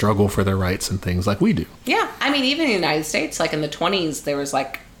to like struggle for their rights and things like we do. Yeah, I mean, even in the United States, like in the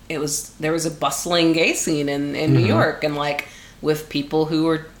 1920s, there was a bustling gay scene in New York, and like with people who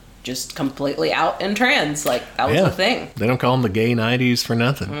were just completely out and trans, like that was the thing. They don't call them the gay 90s for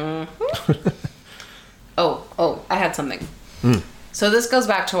nothing. Mm-hmm. oh, I had something. So this goes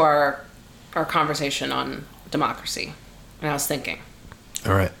back to our conversation on democracy. And I was thinking.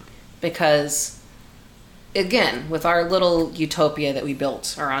 All right. Because, again, with our little utopia that we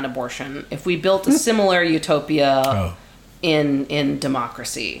built around abortion, if we built a similar utopia in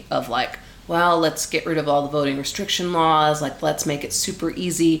democracy of like, well, let's get rid of all the voting restriction laws, like let's make it super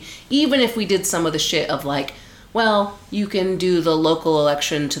easy, even if we did some of the shit of like, well, you can do the local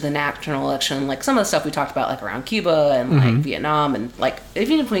election to the national election, like some of the stuff we talked about like around Cuba and like Vietnam, and like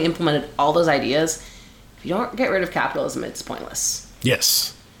even if we implemented all those ideas, if you don't get rid of capitalism, it's pointless.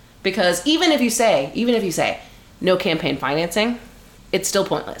 Yes. Because even if you say no campaign financing, it's still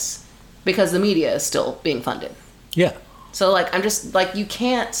pointless because the media is still being funded. Yeah. So like, I'm just like, you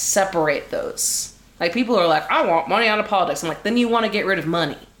can't separate those. Like people are like, I want money out of politics. I'm like, then you want to get rid of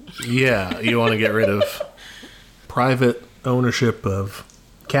money. Yeah. You want to get rid of private ownership of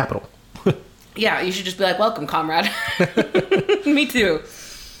capital. Yeah. You should just be like, welcome, comrade. Me too.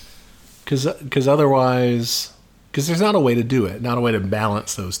 Because otherwise, there's not a way to do it, not a way to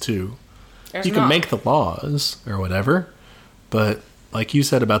balance those two. You can make the laws or whatever, But like you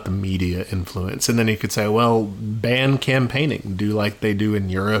said about the media influence, and then you could say, well, ban campaigning, do like they do in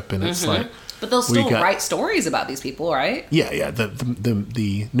Europe, and it's like, but they'll still write stories about these people, right? Yeah.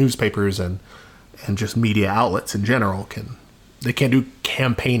 The newspapers and just media outlets in general they can't do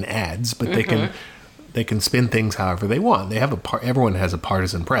campaign ads, but they can spin things however they want. They have everyone has a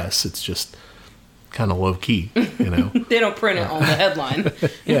partisan press. It's just kind of low key, you know. They don't print it on the headline.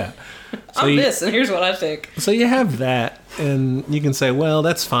 Yeah. So I'm this, and here's what I think. So you have that, and you can say, well,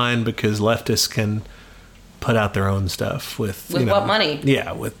 that's fine because leftists can put out their own stuff with what money?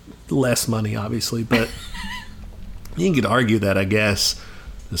 Yeah, with less money, obviously. But you could argue that, I guess,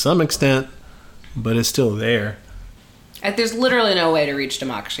 to some extent, but it's still there. There's literally no way to reach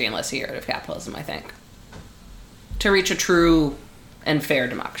democracy unless you get rid of capitalism, I think. To reach a true and fair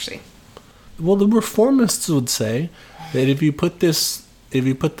democracy. Well, the reformists would say that if you put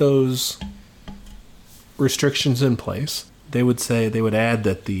those restrictions in place, they would add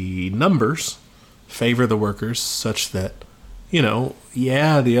that the numbers favor the workers such that,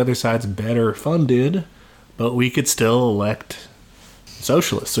 the other side's better funded, but we could still elect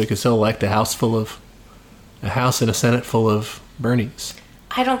socialists. So we could still elect a House and a Senate full of Bernies.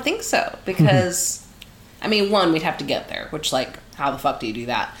 I don't think so, because, one, we'd have to get there, which, how the fuck do you do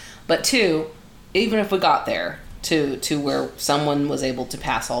that? But two, even if we got there to where someone was able to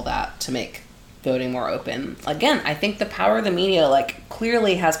pass all that to make voting more open, again, I think the power of the media,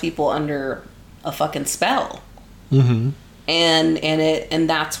 clearly has people under a fucking spell. Mm-hmm. And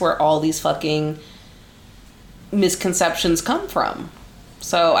that's where all these fucking misconceptions come from.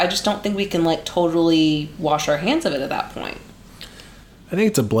 So I just don't think we can, totally wash our hands of it at that point. I think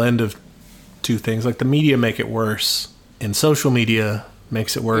it's a blend of two things. The media make it worse, and social media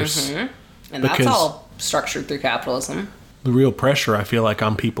makes it worse. Mm-hmm. And that's all structured through capitalism. The real pressure, I feel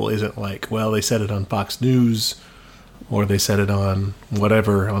on people isn't they said it on Fox News, or they said it on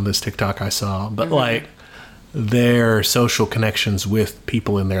whatever, on this TikTok I saw. But, their social connections with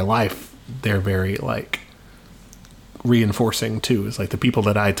people in their life, they're very, reinforcing, too. It's the people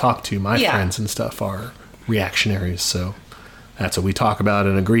that I talk to, my friends and stuff, are reactionaries. So that's what we talk about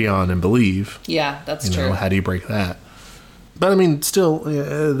and agree on and believe. Yeah, that's true. How do you break that? But, still,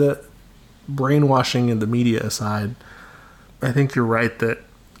 the brainwashing in the media aside, I think you're right that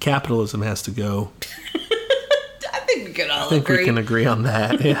capitalism has to go. I think we can all agree. I think we can agree on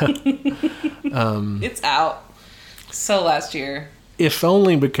that, yeah. It's out. So last year. If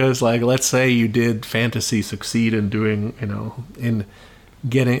only because, let's say you did fantasy succeed in doing, in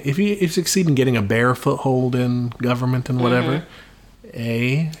getting, if you succeed in getting a bare foothold in government and whatever,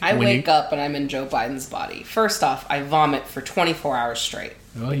 I wake up and I'm in Joe Biden's body. First off, I vomit for 24 hours straight.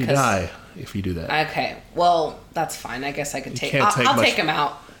 Well, you die if you do that. Okay, well, that's fine. I guess I could I'll take him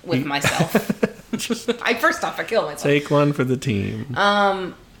out with myself. First off, I kill myself. Take one for the team.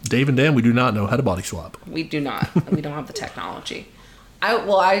 Dave and Dan, we do not know how to body swap. We do not. We don't have the technology.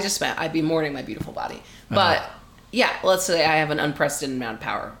 I just meant I'd be mourning my beautiful body. But, yeah, let's say I have an unprecedented amount of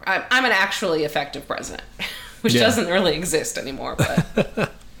power. I'm an actually effective president, which doesn't really exist anymore,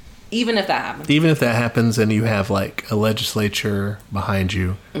 but even if that happens. Even if that happens and you have, a legislature behind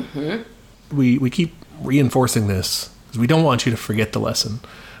you, we keep reinforcing this because we don't want you to forget the lesson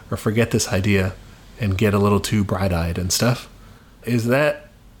or forget this idea and get a little too bright-eyed and stuff, is that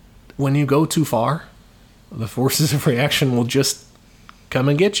when you go too far, the forces of reaction will just come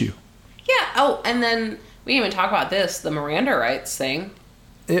and get you. Yeah. Oh, and then we didn't even talk about this, the Miranda rights thing.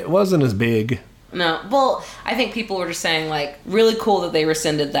 It wasn't as big. No. Well, I think people were just saying, really cool that they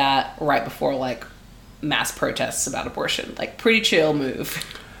rescinded that right before, mass protests about abortion. Pretty chill move.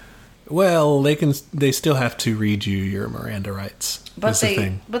 Well, they still have to read you your Miranda rights. But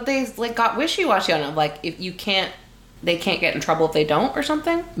they got wishy-washy on it. If you can't, they can't get in trouble if they don't or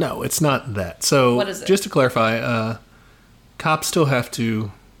something? No, it's not that. So, what is it? Just to clarify, cops still have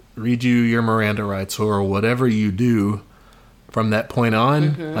to read you your Miranda rights or whatever you do from that point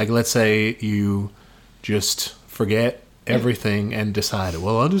on. Let's say you just forget everything and decide,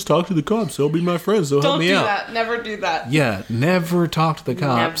 well, I'll just talk to the cops. They'll be my friends. They'll help me out. Don't do that. Never do that. Yeah, never talk to the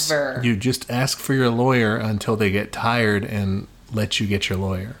cops. Never. You just ask for your lawyer until they get tired and let you get your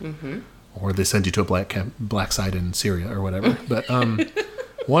lawyer. Or they send you to a black site in Syria or whatever. But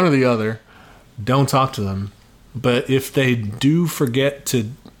one or the other, don't talk to them. But if they do forget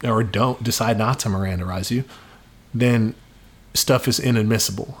to, or don't decide not to Mirandarize you, then stuff is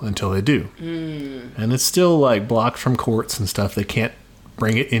inadmissible until they do. And it's still blocked from courts and stuff. They can't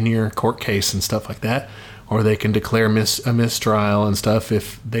bring it in your court case and stuff like that. Or they can declare a mistrial and stuff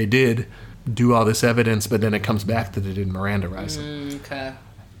if they did do all this evidence, but then it comes back that they didn't Mirandarize them. Okay.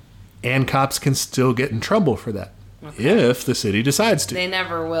 And cops can still get in trouble for that. if the city decides to. They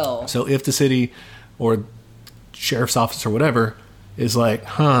never will. So if the city or sheriff's office or whatever is like,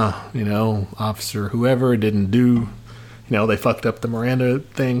 officer whoever didn't do, they fucked up the Miranda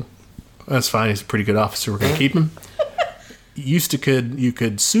thing. That's fine. He's a pretty good officer. We're going to keep him. You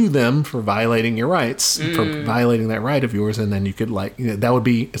could sue them for violating your rights, for violating that right of yours, and then you could that would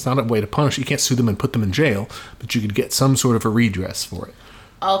be, it's not a way to punish. You can't sue them and put them in jail, but you could get some sort of a redress for it.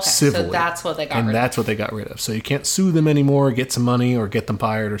 Okay, civilly. so that's what they got rid of. And that's what they got rid of. So you can't sue them anymore, get some money, or get them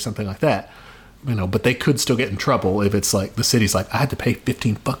fired or something like that. But they could still get in trouble if it's like the city's like, I had to pay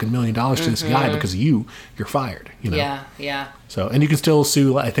 $15 million to this guy because of you're fired. Yeah. So, and you can still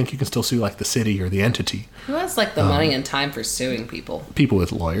sue. I think you can still sue like the city or the entity. Who has the money and time for suing people? People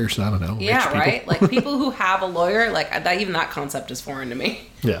with lawyers. I don't know. Yeah, rich right. Like people who have a lawyer. Like that. Even that concept is foreign to me.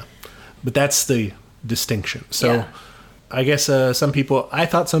 Yeah, but that's the distinction. So, I guess I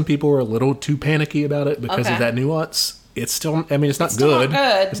thought some people were a little too panicky about it because of that nuance. It's still, it's not good.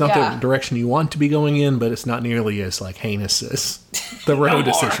 It's not the direction you want to be going in, but it's not nearly as heinous as the Roe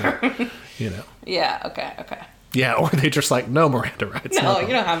decision. Yeah. Okay. Yeah, or they just no Miranda rights. No, you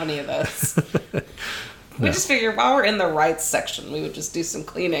don't have any of those. We just figured while we're in the rights section, we would just do some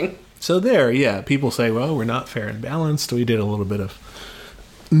cleaning. So people say, well, we're not fair and balanced. We did a little bit of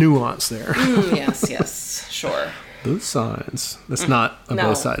nuance there. Yes, sure. Those signs. That's not a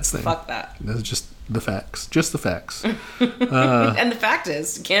both sides thing. Fuck that. That's just the facts. Just the facts. And the fact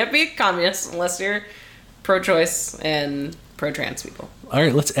is, you can't be a communist unless you're pro-choice and pro-trans people. All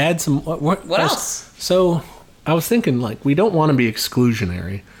right, let's add some. What else? So I was thinking, we don't want to be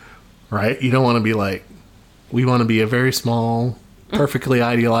exclusionary, right? You don't want to be we want to be a very small, perfectly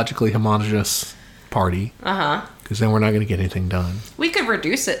ideologically homogenous party. Because then we're not going to get anything done. We could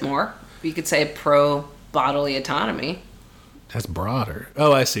reduce it more. We could say pro-bodily autonomy. That's broader.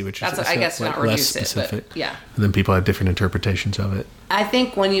 Oh, I see what you're saying. I guess not reduce less specific. It, but yeah. And then people have different interpretations of it. I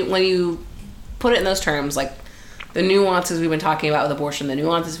think when you put it in those terms, the nuances we've been talking about with abortion, the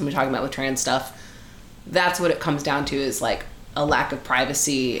nuances we've been talking about with trans stuff, that's what it comes down to is a lack of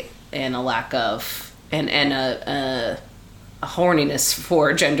privacy and a lack of and a horniness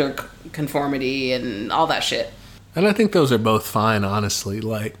for gender conformity and all that shit. And I think those are both fine, honestly.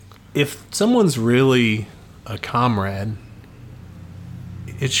 If someone's really a comrade,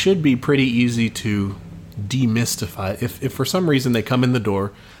 it should be pretty easy to demystify. If for some reason they come in the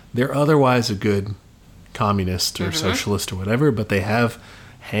door, they're otherwise a good communist or socialist or whatever, but they have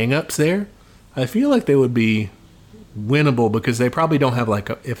hang-ups there, I feel like they would be winnable because they probably don't have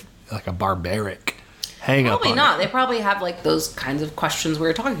a barbaric hang-up. Probably not. They probably have those kinds of questions we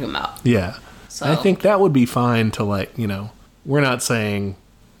were talking about. Yeah. So I think that would be fine to we're not saying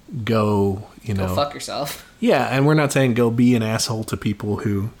go fuck yourself. Yeah, and we're not saying go be an asshole to people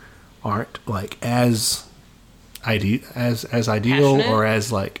who aren't as ideal Passionate? or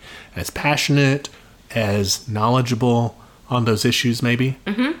as passionate, as knowledgeable on those issues. Maybe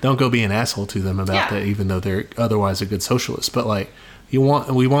don't go be an asshole to them about that, even though they're otherwise a good socialist. But we want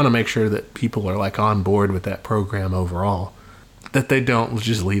to make sure that people are on board with that program overall, that they don't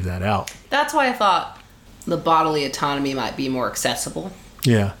just leave that out. That's why I thought the bodily autonomy might be more accessible.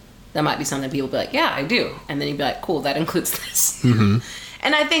 Yeah. That might be something people be like, yeah, I do. And then you'd be like, cool, that includes this. And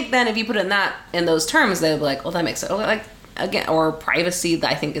I think then if you put it in those terms, they'd be like, well, that makes sense. Again, or privacy,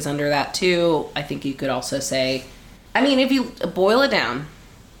 I think, is under that too. I think you could also say, if you boil it down,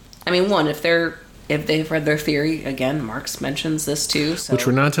 one, if they've read their theory, again, Marx mentions this too. So. Which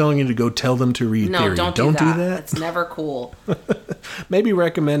we're not telling you to go tell them to read theory. No, don't do that. It's never cool. Maybe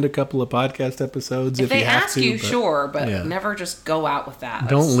recommend a couple of podcast episodes if you have to. If they ask you, sure, but never just go out with that.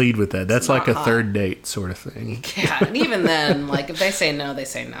 Don't lead with that. That's like a third date sort of thing. Yeah, and even then, if they say no, they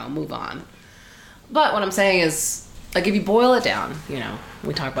say no. Move on. But what I'm saying is, if you boil it down,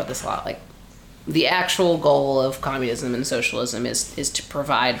 we talk about this a lot, the actual goal of communism and socialism is to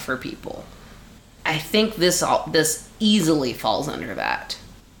provide for people. I think this easily falls under that.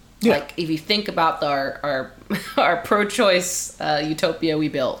 Yeah. If you think about our pro-choice utopia we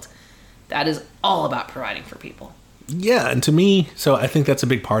built, that is all about providing for people. Yeah, and to me, so I think that's a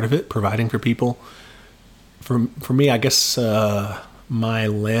big part of it, providing for people. For me, I guess my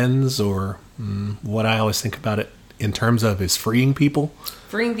lens or what I always think about it in terms of is freeing people.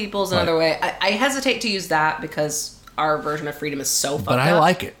 Freeing people is another way. I hesitate to use that because our version of freedom is so fucked up. But I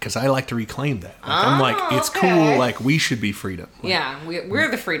like it because I like to reclaim that. It's cool. We should be freedom.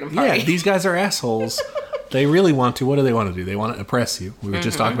 We're the freedom party. Yeah, these guys are assholes. They really want to. What do they want to do? They want to oppress you. We were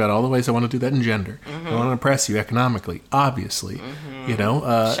just talking about all the ways they want to do that in gender. They want to oppress you economically, obviously. You know,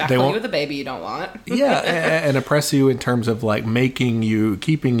 Shackle you with a baby you don't want. yeah, and oppress you in terms of like keeping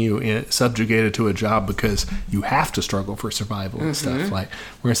you subjugated to a job because you have to struggle for survival and stuff. Like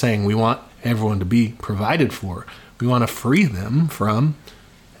we're saying, we want everyone to be provided for. We want to free them from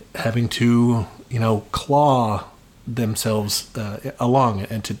having to, claw themselves along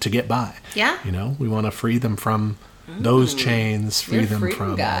and to get by. Yeah. We want to free them from those chains, free them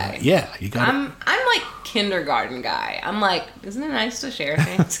from. Guy. Yeah, you got. I'm like kindergarten guy. I'm like, isn't it nice to share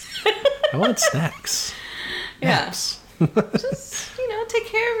things? I want snacks. Yeah. Naps. Just take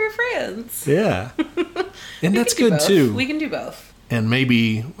care of your friends. Yeah, and that's good too. We can do both. And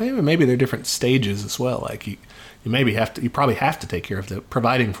maybe there are different stages as well. Like you probably have to take care of the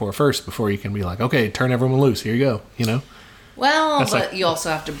providing for first before you can be like, okay, turn everyone loose. Here you go. Well, that's but you also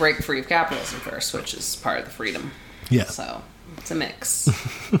have to break free of capitalism first, which is part of the freedom. Yeah. So it's a mix.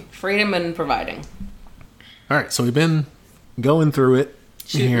 Freedom and providing. All right, so we've been going through it.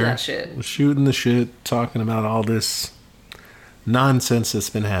 Shooting that shit. We're shooting the shit, talking about all this nonsense that's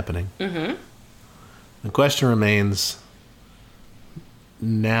been happening. Mm-hmm. The question remains,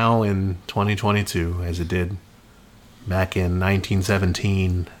 now in 2022, as it did back in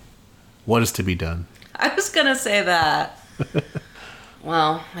 1917, what is to be done? I was going to say that.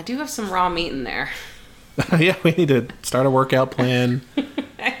 Well, I do have some raw meat in there. Yeah, we need to start a workout plan.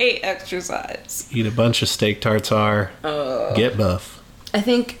 I hate exercise. Eat a bunch of steak tartare. Get buff. I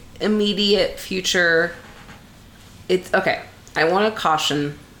think immediate future, it's okay. I want to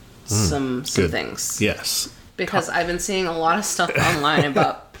caution some things. Yes. Because I've been seeing a lot of stuff online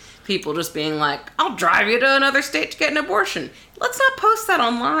about people just being like, I'll drive you to another state to get an abortion. Let's not post that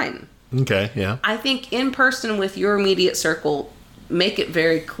online. Okay, yeah. I think in person with your immediate circle, make it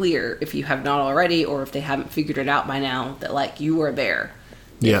very clear, if you have not already or if they haven't figured it out by now, that like you are there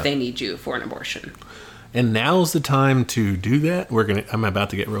if they need you for an abortion. And now's the time to do that. I'm about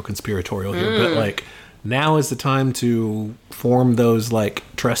to get real conspiratorial here, but like now is the time to form those like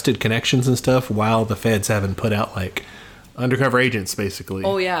trusted connections and stuff while the feds haven't put out like undercover agents basically.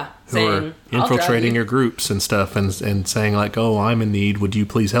 Oh yeah. Who are infiltrating your groups and stuff and saying like, oh, I'm in need, would you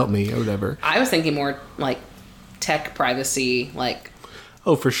please help me or whatever. I was thinking more like tech privacy, like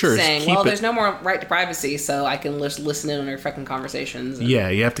oh, for sure. Saying, well, there's no more right to privacy, so I can just listen in on your fucking conversations. Yeah,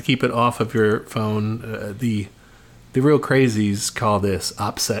 you have to keep it off of your phone. The real crazies call this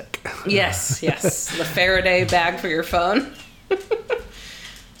OPSEC. Yes. The Faraday bag for your phone.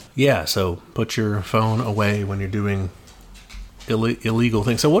 Yeah, so put your phone away when you're doing illegal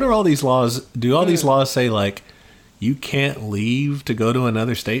things. So what are all these laws? Do all these laws say, like, you can't leave to go to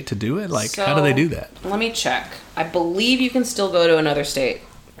another state to do it? Like, how do they do that? Let me check. I believe you can still go to another state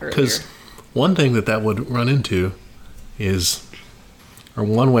earlier. Because one thing that would run into is, or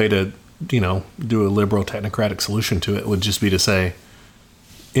one way to, do a liberal technocratic solution to it would just be to say,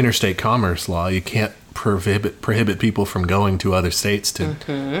 interstate commerce law, you can't prohibit people from going to other states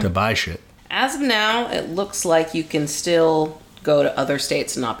to buy shit. As of now, it looks like you can still go to other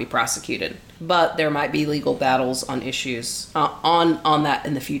states and not be prosecuted. But there might be legal battles on issues on that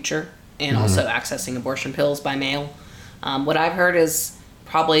in the future, and also accessing abortion pills by mail. What I've heard is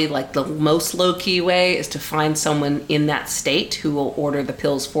probably like the most low-key way is to find someone in that state who will order the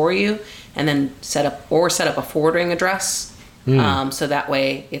pills for you and then set up a forwarding address. So that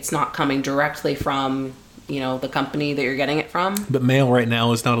way it's not coming directly from, the company that you're getting it from. But mail right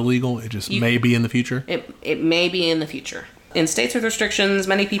now is not illegal. It just may be in the future. It may be in the future. In states with restrictions,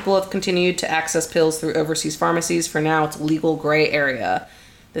 many people have continued to access pills through overseas pharmacies. For now, it's a legal gray area.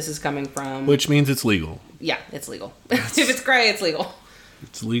 This is coming from... Which means it's legal. Yeah, it's legal. If it's gray, it's legal.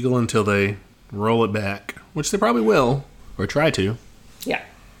 It's legal until they roll it back, which they probably will, or try to. Yeah.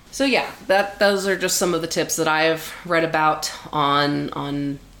 So yeah, those are just some of the tips that I have read about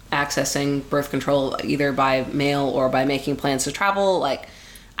on accessing birth control, either by mail or by making plans to travel. Like,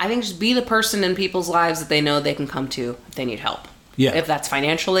 I think just be the person in people's lives that they know they can come to if they need help. Yeah. If that's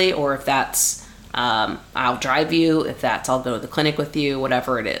financially, or if that's I'll drive you, if that's I'll go to the clinic with you,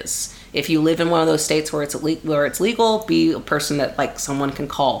 whatever it is. If you live in one of those states where it's legal, be a person that like someone can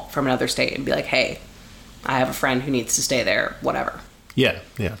call from another state and be like, hey, I have a friend who needs to stay there, whatever. Yeah,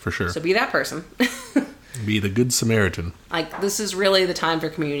 for sure. So be that person. Be the good Samaritan. Like, this is really the time for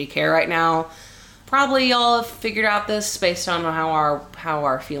community care right now. Probably y'all have figured out this based on how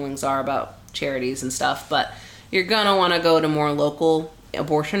our feelings are about charities and stuff, but you're gonna want to go to more local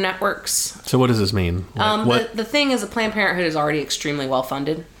abortion networks. So what does this mean? Like, the thing is that Planned Parenthood is already extremely well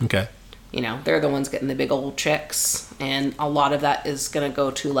funded. Okay. they're the ones getting the big old checks, and a lot of that is going to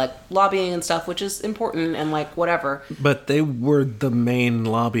go to like lobbying and stuff, which is important and like whatever. But they were the main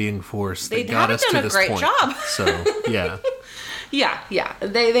lobbying force that got us to this point. They haven't done a great job. So, yeah. Yeah.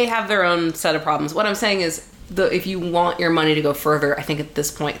 They have their own set of problems. What I'm saying is, if you want your money to go further, I think at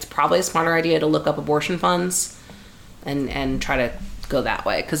this point it's probably a smarter idea to look up abortion funds and try to go that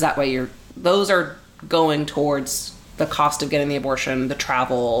way, because that way those are going towards the cost of getting the abortion, the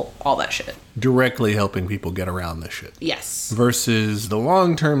travel, all that shit. Directly helping people get around this shit. Yes. Versus the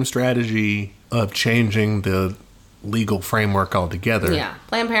long-term strategy of changing the legal framework altogether. Yeah.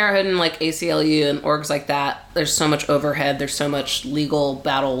 Planned Parenthood and like ACLU and orgs like that, there's so much overhead, there's so much legal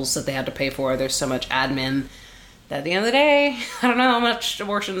battles that they had to pay for, there's so much admin that at the end of the day, I don't know how much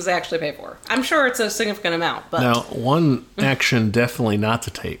abortions they actually pay for. I'm sure it's a significant amount, but... Now, one action definitely not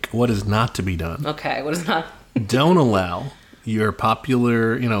to take. What is not to be done? Okay, what is not... Don't allow your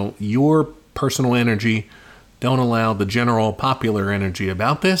popular, your personal energy, don't allow the general popular energy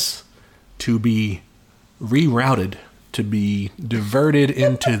about this to be rerouted, to be diverted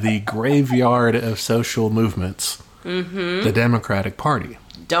into the graveyard of social movements, the Democratic Party.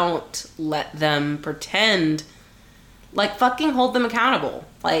 Don't let them pretend, like, fucking hold them accountable.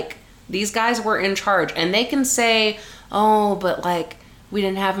 Like, these guys were in charge, and they can say, oh, but, like, we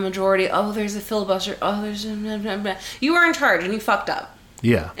didn't have a majority. Oh, there's a filibuster. Oh, there's a... You were in charge, and you fucked up.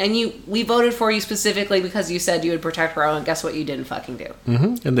 Yeah. And we voted for you specifically because you said you would protect Roe, and guess what you didn't fucking do.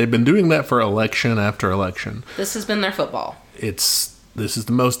 Mm-hmm. And they've been doing that for election after election. This has been their football. This is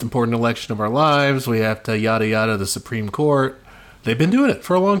the most important election of our lives. We have to yada yada the Supreme Court. They've been doing it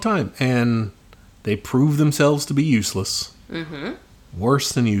for a long time, and they prove themselves to be useless. Mm-hmm.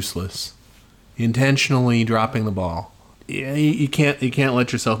 Worse than useless. Intentionally dropping the ball. You can't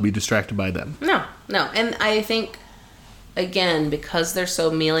let yourself be distracted by them. No. And I think, again, because they're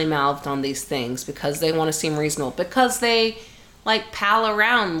so mealy-mouthed on these things, because they want to seem reasonable, because they, like, pal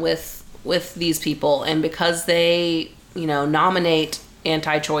around with these people, and because they, nominate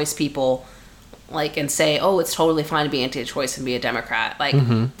anti-choice people, like, and say, oh, it's totally fine to be anti-choice and be a Democrat. Like,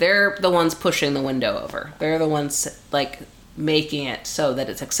 they're the ones pushing the window over. They're the ones, like, making it so that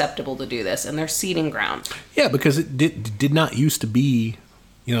it's acceptable to do this, and they're ceding ground. Yeah, because it did not used to be,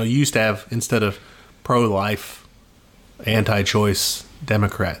 you used to have, instead of pro-life, anti-choice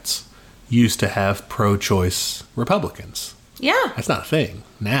Democrats, used to have pro-choice Republicans. Yeah. That's not a thing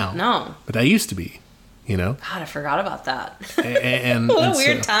now. No. But that used to be, God, I forgot about that. And what a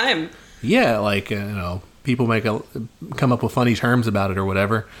weird time. Yeah, like, people come up with funny terms about it or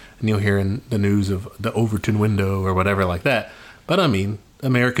whatever, and you'll hear in the news of the Overton window or whatever like that. But I mean,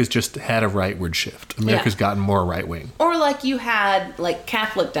 America's just had a rightward shift. America's gotten more right wing. Or like you had like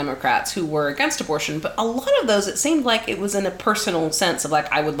Catholic Democrats who were against abortion, but a lot of those, it seemed like it was in a personal sense of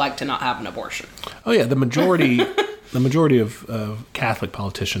like, I would like to not have an abortion. Oh yeah, the majority of Catholic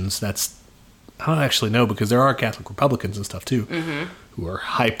politicians, I don't actually know, because there are Catholic Republicans and stuff too, who are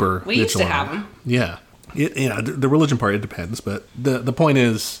hyper vigilant. We used to have them. Yeah. The religion part, it depends, but the point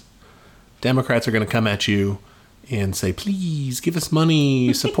is, Democrats are going to come at you and say, please give us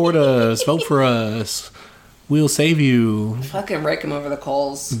money, support us, vote for us, we'll save you. Fucking rake them over the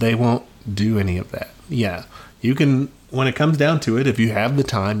coals. They won't do any of that. Yeah. You can, when it comes down to it, if you have the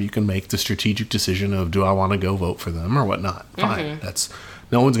time, you can make the strategic decision of, do I want to go vote for them or whatnot? Fine. That's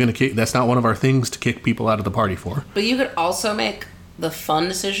not one of our things to kick people out of the party for. But you could also make the fun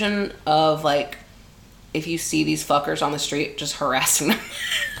decision of, like, if you see these fuckers on the street, just harassing them.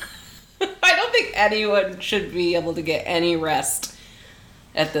 I don't think anyone should be able to get any rest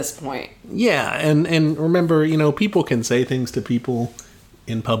at this point. Yeah, and remember, people can say things to people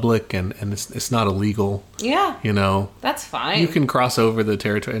in public, and it's not illegal. Yeah. That's fine. You can cross over the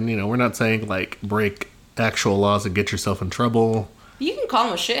territory, and, we're not saying, like, break actual laws and get yourself in trouble. You can call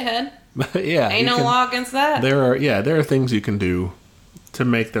them a shithead. Yeah. Ain't no law against that. There are things you can do to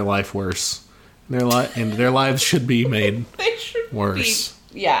make their life worse. And their lives should be made worse.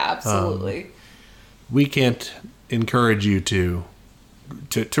 Yeah, absolutely. We can't encourage you to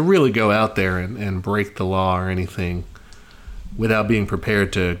really go out there and break the law or anything without being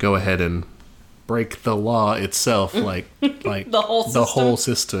prepared to go ahead and break the law itself, like the whole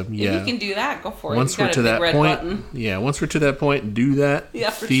system. Yeah, if you can do that, go for it. Once we're to that point, once we're to that point, do that. Yeah,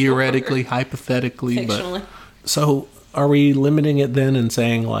 theoretically, hypothetically, fictionally. But so. Are we limiting it then and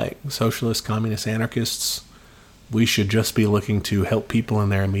saying, like, socialist, communist, anarchists, we should just be looking to help people in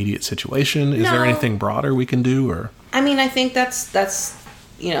their immediate situation? Is there anything broader we can do? Or I mean, I think that's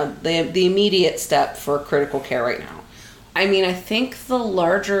the immediate step for critical care right now. I mean, I think the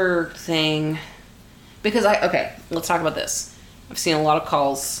larger thing, because let's talk about this. I've seen a lot of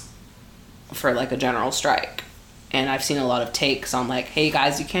calls for like a general strike. And I've seen a lot of takes on like, hey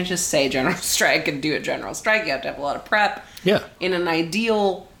guys, you can't just say general strike and do a general strike. You have to have a lot of prep. Yeah. In an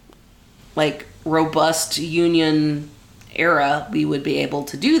ideal, like, robust union era, we would be able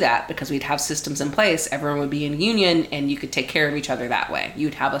to do that because we'd have systems in place. Everyone would be in a union and you could take care of each other that way.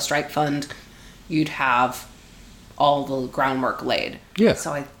 You'd have a strike fund. You'd have all the groundwork laid. Yeah.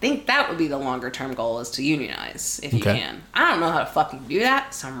 So I think that would be the longer term goal, is to unionize if you Okay. can. I don't know how to fucking do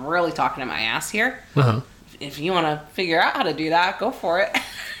that, so I'm really talking to my ass here. Uh-huh. If you want to figure out how to do that, go for it.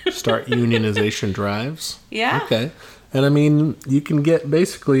 Start unionization drives. Yeah. Okay. And I mean, you can get,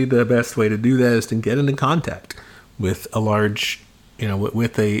 basically the best way to do that is to get into contact with a large,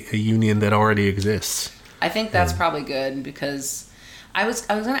 with a union that already exists. I think that's probably good, because I was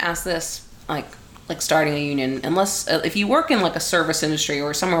going to ask this, like starting a union, unless if you work in like a service industry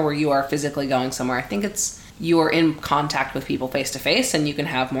or somewhere where you are physically going somewhere, I think it's you are in contact with people face to face and you can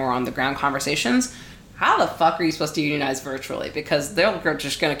have more on the ground conversations. How the fuck are you supposed to unionize virtually? Because they're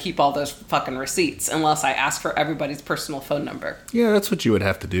just going to keep all those fucking receipts unless I ask for everybody's personal phone number. Yeah, that's what you would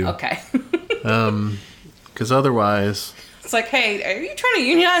have to do. Okay. Because otherwise, It's like, hey, are you trying to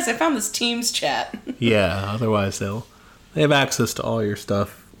unionize? I found this Teams chat. yeah, otherwise they have access to all your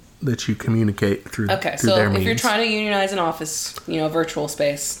stuff that you communicate through. Okay, through so their if means. you're trying to unionize an office, virtual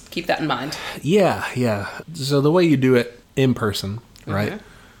space, keep that in mind. Yeah. So the way you do it in person, right?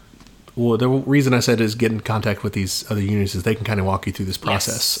 Well, the reason I said is get in contact with these other unions is they can kind of walk you through this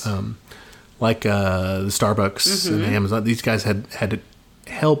process. Yes. Like the Starbucks and Amazon, these guys had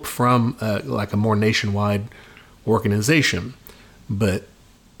help from like a more nationwide organization, but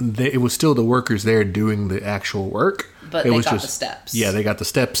it was still the workers there doing the actual work. But it they was got the steps. Yeah, they got the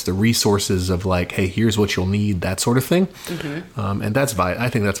steps, the resources of like, hey, here's what you'll need, that sort of thing. And that's vital. I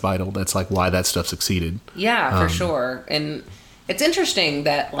think that's vital. That's like why that stuff succeeded. Yeah, for sure. And it's interesting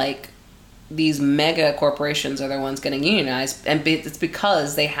that like these mega corporations are the ones getting unionized, and it's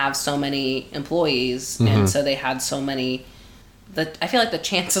because they have so many employees, and so they had so many. I feel like the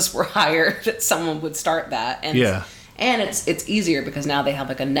chances were higher that someone would start that, and and it's easier because now they have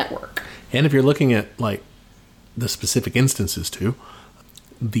like a network. And if you're looking at like the specific instances too,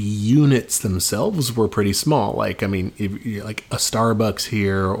 the units themselves were pretty small. Like, I mean, if you're like a Starbucks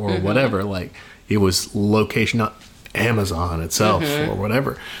here or whatever, like it was location, not Amazon itself or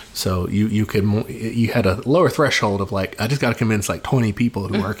whatever. So you had a lower threshold of like, I just got to convince like 20 people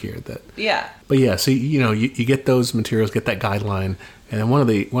who work here that. Yeah. But yeah, so you get those materials, get that guideline, and then one of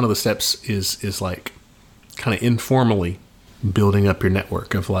the steps is like kind of informally building up your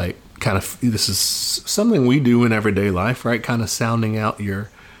network of like kind of, this is something we do in everyday life, right? Kind of sounding out your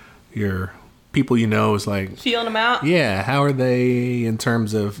people is like, Feeling them out. yeah, how are they in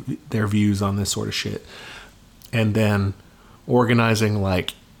terms of their views on this sort of shit? And then organizing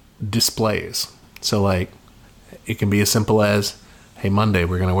like displays. So like it can be as simple as, hey, Monday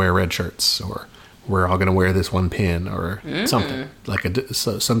we're going to wear red shirts, or we're all going to wear this one pin, or something like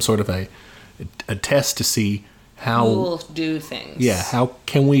some sort of a test to see how We'll do things. Yeah, how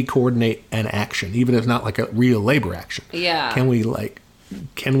can we coordinate an action, even if it's not like a real labor action? Yeah. Can we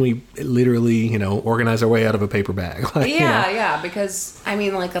literally, organize our way out of a paper bag? Like, Yeah, because I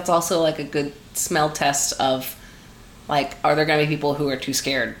mean, like, that's also like a good smell test of like, are there going to be people who are too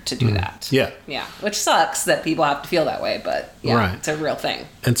scared to do that? Yeah. Yeah, which sucks that people have to feel that way, but yeah, Right. It's a real thing.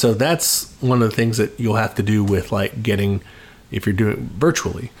 And so that's one of the things that you'll have to do with like getting, if you're doing it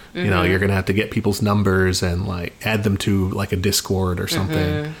virtually, you're going to have to get people's numbers and like add them to like a Discord or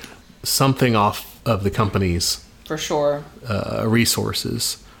something, something off of the company's For sure.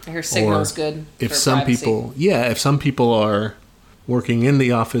 resources. I hear Signal's Or good. If for some privacy. if some people are working in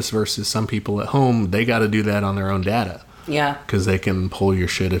the office versus some people at home, they got to do that on their own data. Yeah. Because they can pull your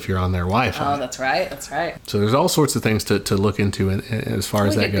shit if you're on their Wi-Fi. Oh, that's right. That's right. So there's all sorts of things to look into as far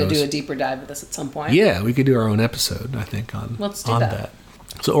as We that could goes. do a deeper dive with this at some point. Yeah, we could do our own episode, I think, on Let's do on that.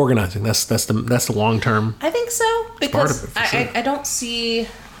 So organizing, that's the long term. I think so, part because of it, for sure. I don't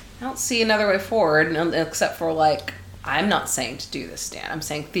see another way forward, except for like, I'm not saying to do this, Dan. I'm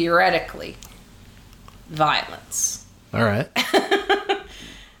saying theoretically, violence. All right.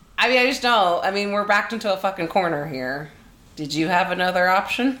 I mean, I just don't. I mean, we're backed into a fucking corner here. Did you have another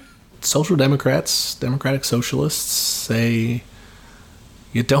option? Social Democrats, Democratic Socialists say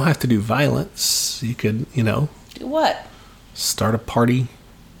you don't have to do violence. You could, Do what? start a party,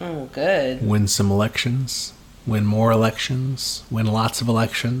 Oh, good. win some elections, win more elections, win lots of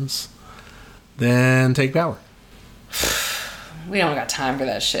elections, then take power. We don't got time for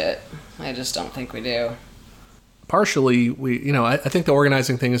that shit. I just don't think we do. Partially, I think the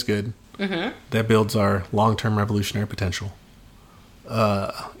organizing thing is good. Mm-hmm. That builds our long-term revolutionary potential.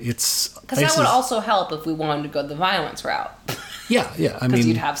 It's Because that would also help if we wanted to go the violence route. yeah. I Because mean,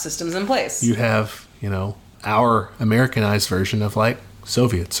 you'd have systems in place. you have, our Americanized version of like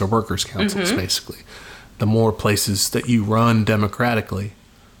Soviets or workers' councils, basically. The more places that you run democratically,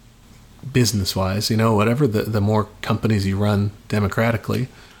 business-wise, whatever, the more companies you run democratically,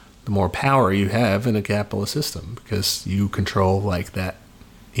 the more power you have in a capitalist system because you control like that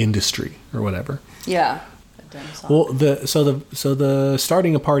industry or whatever. Yeah. Well, the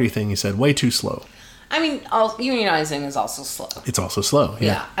starting a party thing, you said, way too slow. I mean, unionizing is also slow. It's also slow,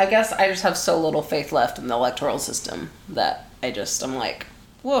 yeah. I guess I just have so little faith left in the electoral system that I'm like,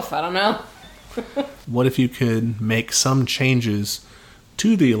 woof, I don't know. What if you could make some changes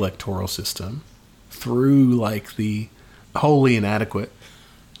to the electoral system through like the wholly inadequate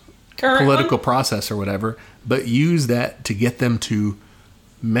political process or whatever, but use that to get them to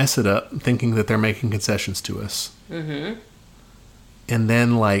mess it up, thinking that they're making concessions to us. Mm-hmm. And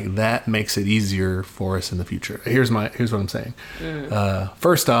then like that makes it easier for us in the future. Here's what I'm saying.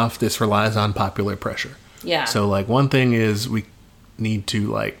 First off, this relies on popular pressure. Yeah. So like one thing is we need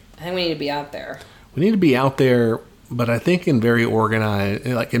to I think we need to be out there. We need to be out there, but I think in very organized,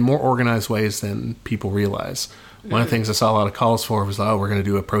 like in more organized ways than people realize. One of the things I saw a lot of calls for was, we're going to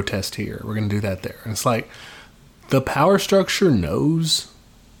do a protest here. We're going to do that there. And it's like the power structure knows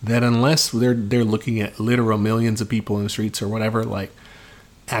that unless they're looking at literal millions of people in the streets or whatever, like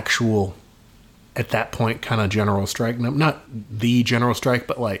actual, at that point, kind of general strike. Not the general strike,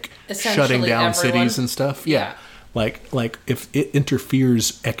 but like shutting down cities and stuff. Yeah. Like if it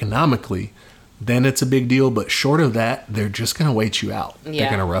interferes economically, then it's a big deal. But short of that, they're just going to wait you out. Yeah.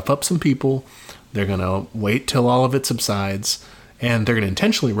 They're going to rough up some people. They're going to wait till all of it subsides. And they're going to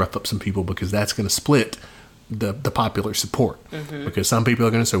intentionally rough up some people because that's going to split the popular support. Mm-hmm. Because some people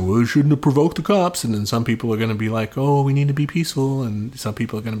are going to say, well, we shouldn't have provoked the cops. And then some people are going to be like, oh, we need to be peaceful. And some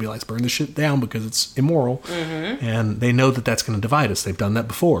people are going to be like, let's burn the shit down because it's immoral. Mm-hmm. And they know that that's going to divide us. They've done that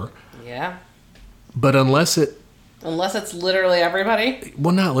before. Yeah. But unless it's literally everybody.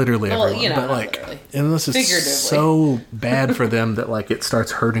 Well, not literally everyone, but like, literally. Unless it's so bad for them that like it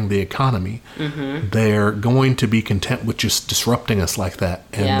starts hurting the economy, they're going to be content with just disrupting us like that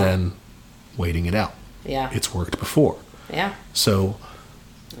and then waiting it out. Yeah. It's worked before. Yeah. So.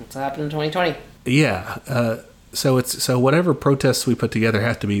 That's what happened in 2020. Yeah. So whatever protests we put together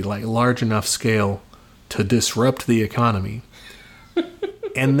have to be like large enough scale to disrupt the economy.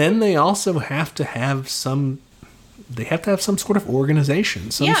 And then they also have to have some sort of organization.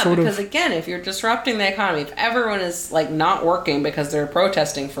 Because again, if you're disrupting the economy, if everyone is like not working because they're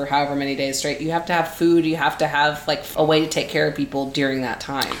protesting for however many days straight, you have to have food, you have to have like a way to take care of people during that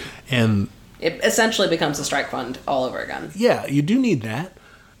time. And it essentially becomes a strike fund all over again. Yeah, you do need that.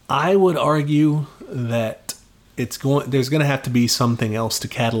 I would argue that there's going to have to be something else to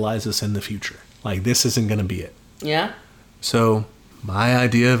catalyze us in the future. Like this isn't going to be it. Yeah. So my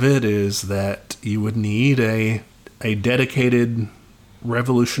idea of it is that you would need a dedicated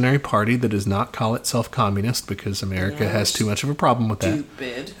revolutionary party that does not call itself communist because America has too much of a problem with that.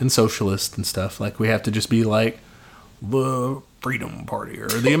 Stupid. And socialist and stuff. Like we have to just be like the Freedom Party or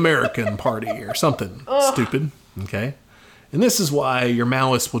the American Party or something stupid. Okay. And this is why your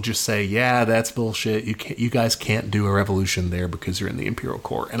Maoists will just say, yeah, that's bullshit. You guys can't do a revolution there because you're in the imperial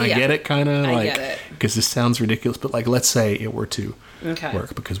court. And I get it kind of like, because this sounds ridiculous, but like, let's say it were to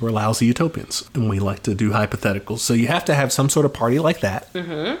work because we're lousy utopians and we like to do hypotheticals. So you have to have some sort of party like that.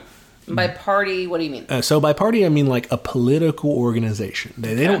 Mm-hmm. By party, what do you mean? So by party, I mean like a political organization.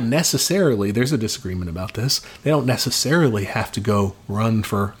 They don't necessarily, there's a disagreement about this, they don't necessarily have to go run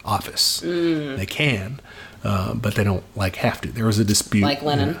for office. They can, but they don't like have to. There was a dispute. Like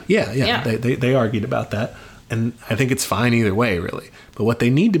Lenin? Yeah. They argued about that. And I think it's fine either way, really. But what they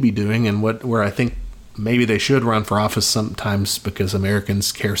need to be doing and where I think maybe they should run for office sometimes because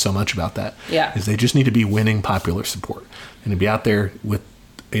Americans care so much about that, is they just need to be winning popular support. And to be out there with,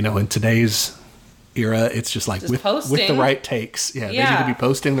 in today's era, it's just like with the right takes. Yeah, they need to be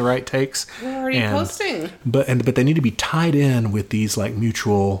posting the right takes. We're already posting. But they need to be tied in with these like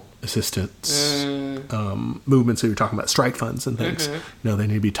mutual assistance movements that you're talking about, strike funds and things. They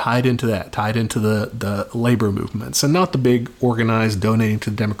need to be tied into that, tied into the labor movements, and not the big organized donating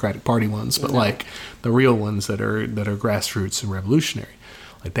to the Democratic Party ones, but like the real ones that are grassroots and revolutionary.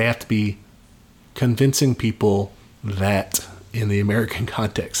 Like they have to be convincing people that in the American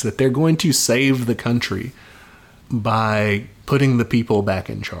context that they're going to save the country by putting the people back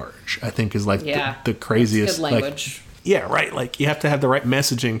in charge, I think is like the craziest. That's good language. Right. Like you have to have the right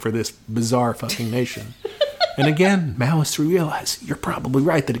messaging for this bizarre fucking nation. And again, Maoists realize you're probably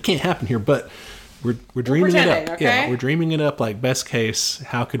right that it can't happen here, but we're dreaming it up. Okay? Yeah, we're dreaming it up like best case.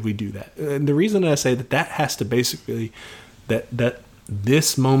 How could we do that? And the reason I say that has to basically that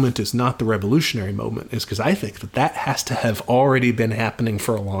this moment is not the revolutionary moment is because I think that has to have already been happening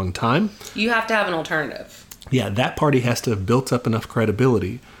for a long time. You have to have an alternative. Yeah, that party has to have built up enough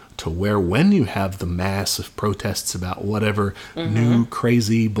credibility to where when you have the mass of protests about whatever new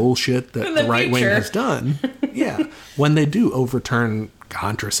crazy bullshit that the right wing has done, when they do overturn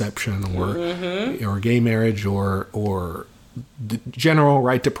contraception or gay marriage or the general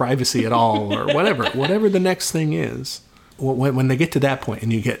right to privacy at all or whatever the next thing is, when they get to that point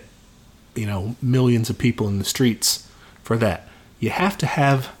and you get millions of people in the streets for that, you have to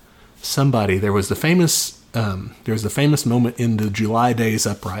have somebody. There was the famous moment in the July Days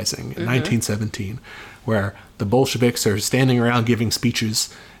Uprising in 1917 where the Bolsheviks are standing around giving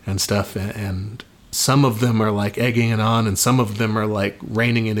speeches and stuff, and some of them are like egging it on and some of them are like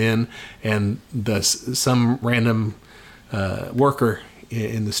reining it in, and some random worker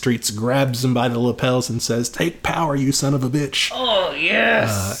in the streets grabs them by the lapels and says, "Take power, you son of a bitch." Oh,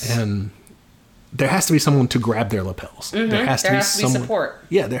 yes. And there has to be someone to grab their lapels. There has to be support.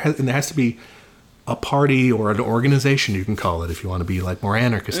 Yeah, there has to be a party or an organization, you can call it if you want to be like more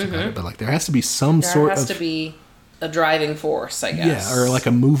anarchist about it, but like there has to be some sort of... There has to be a driving force, I guess. Yeah, or like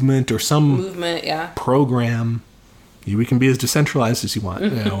a movement or some program. We can be as decentralized as you want.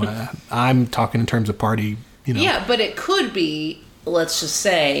 I'm talking in terms of party, Yeah, but it could be, let's just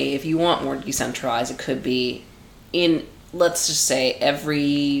say, if you want more decentralized, it could be let's just say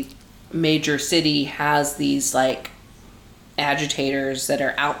every major city has these like agitators that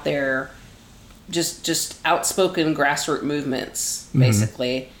are out there, just outspoken grassroots movements,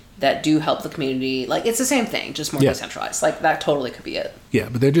 basically, that do help the community. Like, it's the same thing, just more decentralized. Like, that totally could be it. Yeah,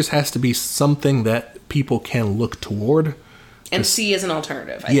 but there just has to be something that people can look toward. And see as an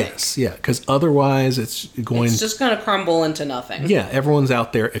alternative, I think. Yes, yeah, because otherwise it's just going to crumble into nothing. Yeah, everyone's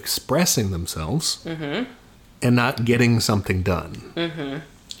out there expressing themselves and not getting something done.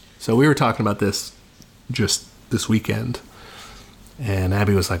 So we were talking about this just this weekend, and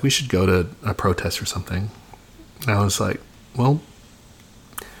Abby was like, we should go to a protest or something. And I was like, well,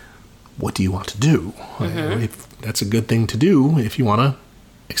 what do you want to do? If that's a good thing to do if you want to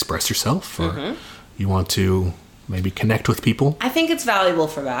express yourself or you want to maybe connect with people. I think it's valuable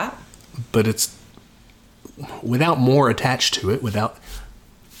for that. But it's without more attached to it, without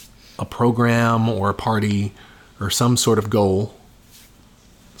a program or a party or some sort of goal,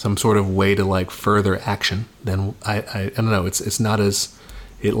 some sort of way to like further action, then I don't know, it's not as,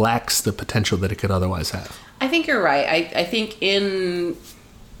 it lacks the potential that it could otherwise have. I think you're right. I think in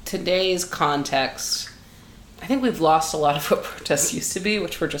today's context, I think we've lost a lot of what protests used to be,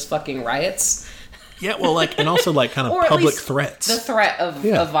 which were just fucking riots. Yeah, well, like, and also like kind of public threats. The threat of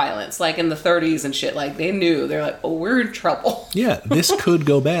violence, like in the 30s and shit. Like they knew, they're like, oh, we're in trouble. Yeah, this could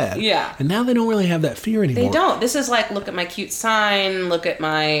go bad. Yeah, and now they don't really have that fear anymore. They don't. This is like, look at my cute sign. Look at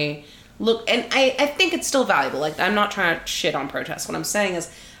my look, and I think it's still valuable. Like, I'm not trying to shit on protests. What I'm saying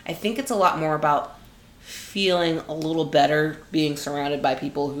is, I think it's a lot more about feeling a little better being surrounded by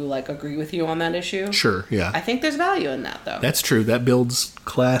people who like agree with you on that issue. Sure, yeah. I think there's value in that, though. That's true. That builds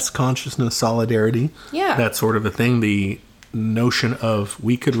class consciousness, solidarity. Yeah. That sort of a thing. The notion of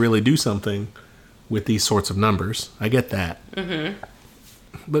we could really do something with these sorts of numbers. I get that.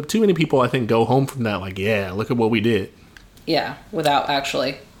 But too many people, I think, go home from that like, yeah, look at what we did. Yeah, without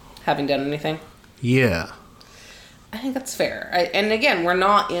actually having done anything. Yeah. I think that's fair. And again, we're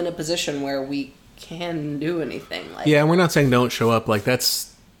not in a position where we can do anything. Like, yeah, we're not saying don't show up. Like,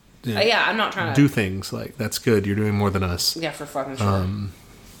 that's... yeah, I'm not trying to... do things. Like, that's good. You're doing more than us. Yeah, for fucking sure.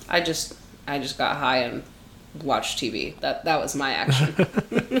 I just got high and watched TV. That was my action.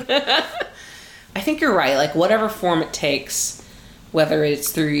 I think you're right. Like, whatever form it takes, whether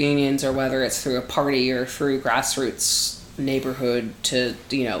it's through unions or whether it's through a party or through grassroots neighborhood to,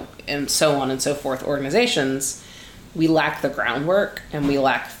 and so on and so forth organizations, we lack the groundwork and we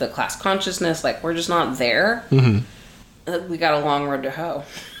lack the class consciousness. Like, we're just not there. We got a long road to hoe.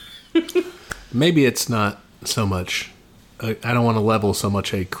 Maybe it's not so much, I don't want to level so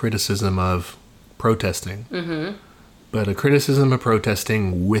much a criticism of protesting, but a criticism of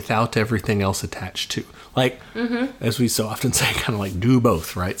protesting without everything else attached to. Like, as we so often say, kind of like do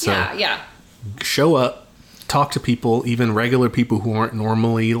both, right? So yeah. Show up, talk to people, even regular people who aren't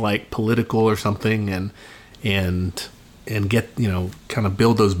normally like political or something, and get, kind of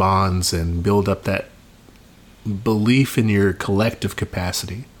build those bonds and build up that belief in your collective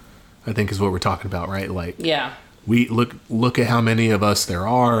capacity, I think is what we're talking about, right? Like, yeah, we look at how many of us there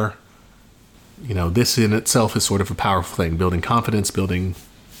are. This in itself is sort of a powerful thing, building confidence, building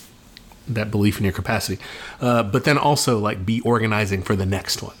that belief in your capacity. But then also like be organizing for the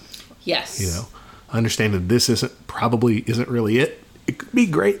next one. Yes. You know, understand that this probably isn't really it. It could be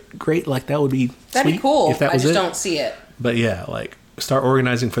great. Like that would be That'd sweet be cool. if that I was just it. don't see it. But yeah, like start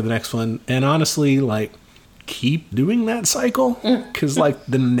organizing for the next one, and honestly, like keep doing that cycle because like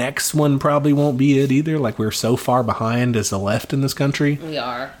the next one probably won't be it either. Like we're so far behind as the left in this country. We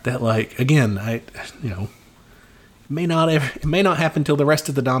are. That like again, it may not happen till the rest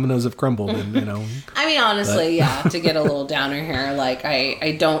of the dominoes have crumbled, and I mean, honestly, yeah. To get a little downer here, like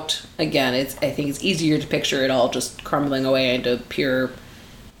I don't. Again, I think it's easier to picture it all just crumbling away into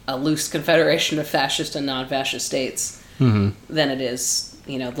a loose confederation of fascist and non-fascist states than it is.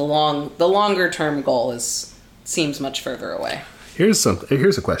 The longer term goal seems much further away. Here's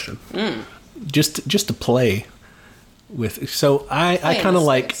a question. Just to play with. So I kind of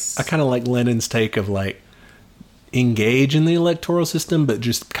like Lenin's take of like engage in the electoral system, but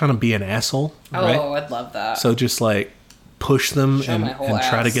just kind of be an asshole. Right? Oh, I'd love that. So just like push them and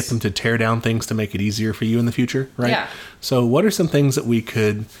try to ass. get them to tear down things to make it easier for you in the future, right? Yeah. So what are some things that we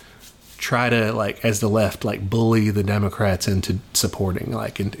could try to, like, as the left, like, bully the Democrats into supporting,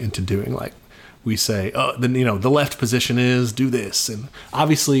 like, into doing, like, we say, oh, then, the left position is do this. And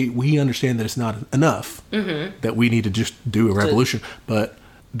obviously we understand that it's not enough, that we need to just do a revolution, but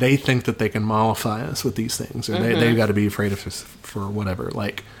they think that they can mollify us with these things, or they've got to be afraid of us for whatever.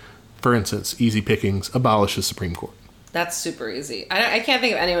 Like, for instance, easy pickings, abolish the Supreme Court. That's super easy. I can't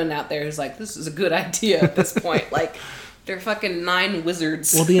think of anyone out there who's like, this is a good idea at this point. Like, they're fucking 9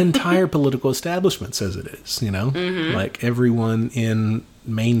 wizards. Well, the entire political establishment says it is, Like, everyone in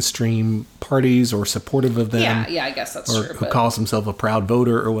mainstream parties or supportive of them. Yeah, I guess that's or true. who calls himself a proud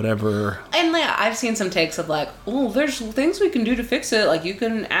voter or whatever. And yeah, I've seen some takes of like, oh, there's things we can do to fix it. Like, you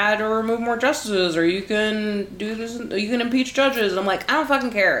can add or remove more justices, or you can do this, you can impeach judges. And I'm like, I don't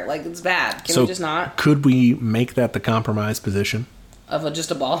fucking care. Like, it's bad. Can we just not? Could we make that the compromise position?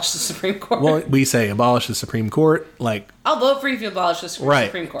 Just abolish the Supreme Court? Well, we say abolish the Supreme Court. Like, I'll vote for you if you abolish the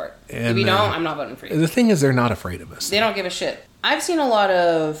Supreme Court. And, if you don't, I'm not voting for you. The thing is, they're not afraid of us. They don't give a shit. I've seen a lot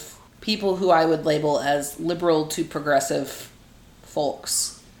of people who I would label as liberal to progressive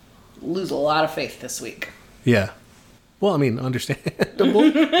folks lose a lot of faith this week. Yeah. Well, I mean, understandable.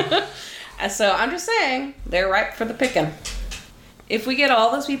 And so I'm just saying, they're ripe for the picking. If we get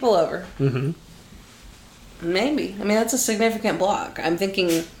all those people over, maybe. I mean, that's a significant block. I'm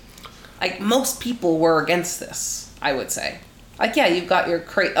thinking, like, most people were against this, I would say. Like, yeah, you've got your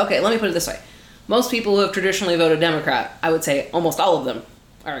okay, let me put it this way. Most people who have traditionally voted Democrat, I would say almost all of them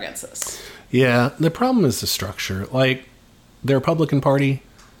are against this. Yeah, the problem is the structure. Like, the Republican Party,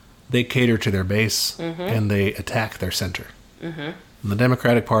 they cater to their base and they attack their center. And the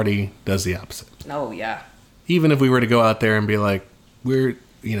Democratic Party does the opposite. Oh, yeah. Even if we were to go out there and be like, we're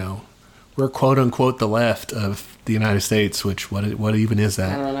quote unquote the left of the United States, which what even is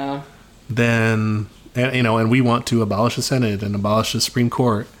that? I don't know. Then, and we want to abolish the Senate and abolish the Supreme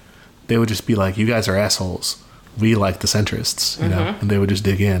Court, they would just be like, you guys are assholes. We like the centrists, and they would just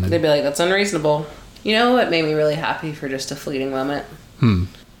dig in. They'd be like, that's unreasonable. You know what made me really happy for just a fleeting moment? I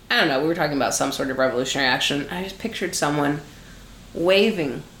don't know. We were talking about some sort of revolutionary action. I just pictured someone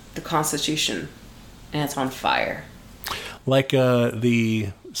waving the Constitution, and it's on fire. Like the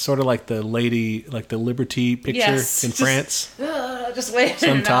sort of like the lady, like the Liberty picture in France. Just waving.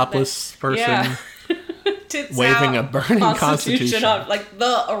 Some topless person waving a burning Constitution. Like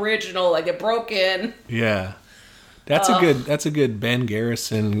the original, like it broke in. Yeah. That's a good Ben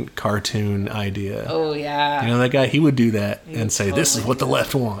Garrison cartoon idea. Oh yeah. That guy, he would do that and say, "This is what the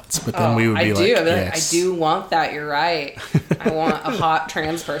left wants," but then we would be like, "Yes, I do want that. You're right. I want a hot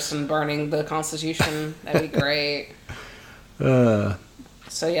trans person burning the Constitution. That'd be great."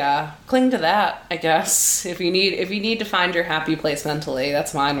 So yeah, cling to that, I guess. If you need to find your happy place mentally,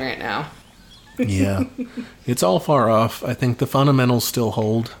 that's mine right now. Yeah, it's all far off. I think the fundamentals still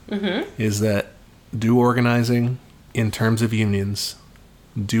hold. Is that do organizing in terms of unions,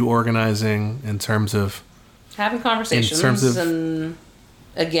 do organizing in terms of having conversations, and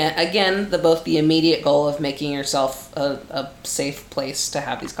again, the immediate goal of making yourself a safe place to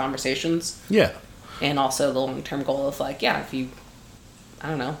have these conversations. Yeah, and also the long-term goal of like, yeah, if you, I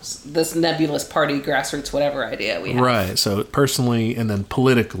don't know, this nebulous party, grassroots, whatever idea we have. Right. So personally and then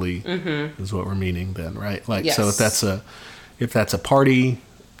politically is what we're meaning then, right? Like, yes. So if that's a party,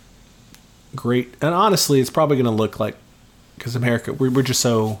 great. And honestly, it's probably going to look like, because America, we're just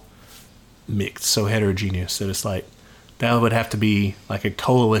so mixed, so heterogeneous that it's like, that would have to be like a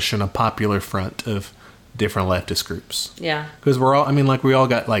coalition, a popular front of different leftist groups. Yeah. Because we all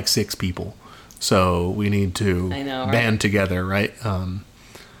got like 6 people. So we need to band together, right?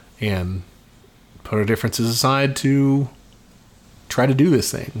 and put our differences aside to try to do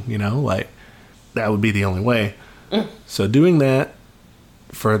this thing, like that would be the only way. So doing that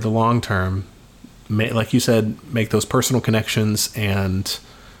for the long term, like you said, make those personal connections and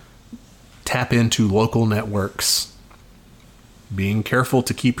tap into local networks, being careful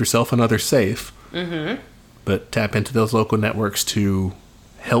to keep yourself and others safe, but tap into those local networks to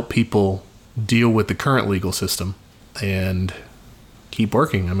help people deal with the current legal system and keep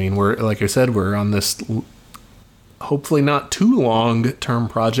working. I mean, like I said, we're on this hopefully not too long-term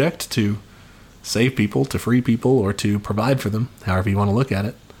project to save people, to free people, or to provide for them, however you want to look at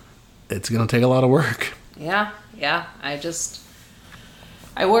it. It's going to take a lot of work. Yeah.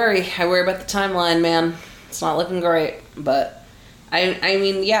 I worry about the timeline, man. It's not looking great, but I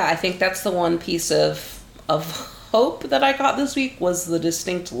mean, yeah, I think that's the one piece of hope that I got this week was the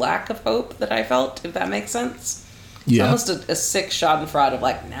distinct lack of hope that I felt, if that makes sense. Yeah. It's almost a sick schadenfreude of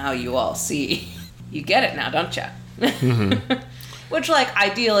like, now you all see. You get it now, don't you? Mm-hmm. Which, like,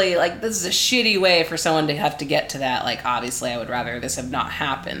 ideally, like, this is a shitty way for someone to have to get to that. Like, obviously, I would rather this have not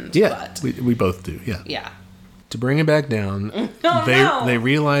happened. Yeah, but we both do, yeah. Yeah. To bring it back down, they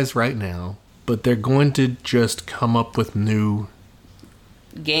realize right now, but they're going to just come up with new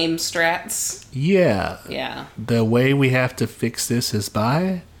game strats. Yeah. Yeah. The way we have to fix this is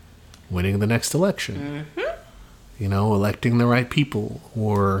by winning the next election. Mm-hmm. Electing the right people.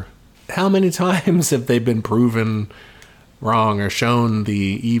 Or how many times have they been proven wrong or shown the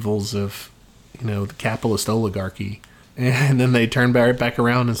evils of, the capitalist oligarchy? And then they turn back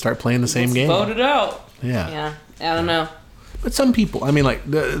around and start playing the same game. Vote it out. Yeah. Yeah. I don't know. But some people, I mean, like,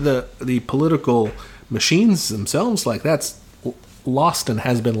 the political machines themselves, like, that's lost and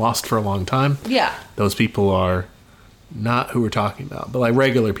has been lost for a long time. Yeah. Those people are not who we're talking about, but like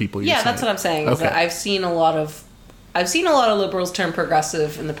regular people. Yeah, that's what I'm saying. Okay. Is that I've seen a lot of liberals turn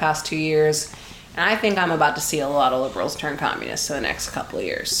progressive in the past 2 years, and I think I'm about to see a lot of liberals turn communist in the next couple of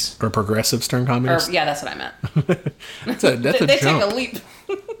years. Or progressives turn communist? Yeah, that's what I meant. that's a they jump. take a leap.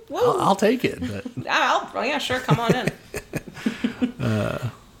 I'll take it. But. Yeah, sure, come on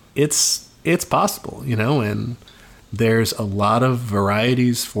in. It's possible, and there's a lot of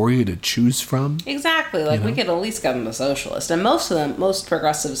varieties for you to choose from. Exactly. Like, we could at least get them a socialist. And most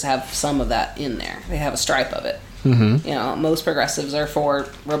progressives have some of that in there. They have a stripe of it. Mm-hmm. Most progressives are for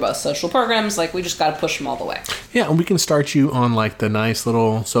robust social programs. Like, we just got to push them all the way. Yeah, and we can start you on, like, the nice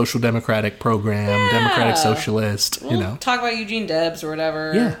little social democratic program, democratic socialist, We'll talk about Eugene Debs or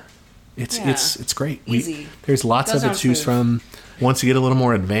whatever. Yeah. It's great. Easy. There's lots of it to choose from. Once you get a little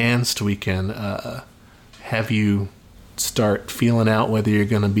more advanced, we can have you start feeling out whether you're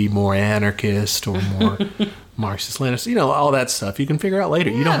going to be more anarchist or more Marxist-Leninist. All that stuff you can figure out later.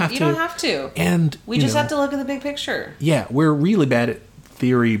 Yeah, you don't have to. And we just have to look at the big picture. Yeah, we're really bad at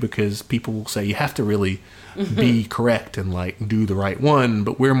theory because people will say you have to really be correct and like do the right one,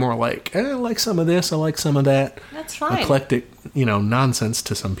 but we're more like, I like some of this, I like some of that. That's fine. Eclectic, nonsense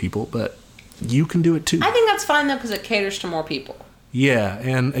to some people, but you can do it too. I think that's fine though because it caters to more people. Yeah,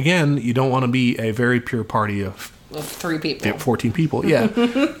 and again, you don't want to be a very pure party of 3 people. 14 people, yeah.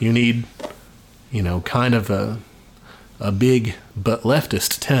 You need, kind of a big but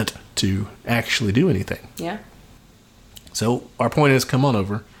leftist tent to actually do anything. Yeah. So our point is, come on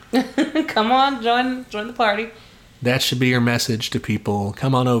over. Come on, join the party. That should be your message to people.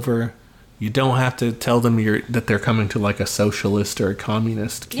 Come on over. You don't have to tell them that they're coming to like a socialist or a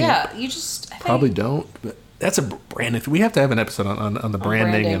communist camp. Yeah, you just... Probably don't, but that's a brand. We have to have an episode on the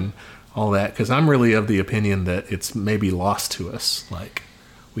branding and all that, because I'm really of the opinion that it's maybe lost to us. Like,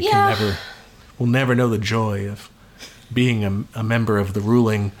 we'll never know the joy of being a member of the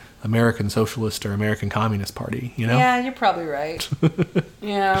ruling American Socialist or American Communist Party, Yeah, you're probably right.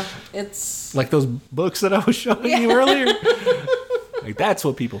 Yeah, it's... Like those books that I was showing you earlier. Like, that's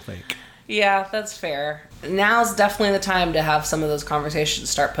what people think. Yeah, that's fair. Now's definitely the time to have some of those conversations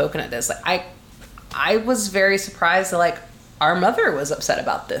start poking at this. Like, I was very surprised that, like, our mother was upset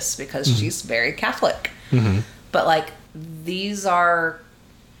about this because she's very Catholic. Mm-hmm. But, like, these are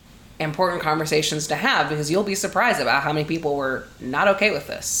important conversations to have because you'll be surprised about how many people were not okay with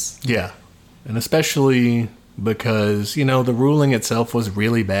this. Yeah. And especially because, the ruling itself was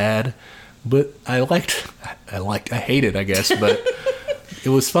really bad, but I hate it, I guess, but it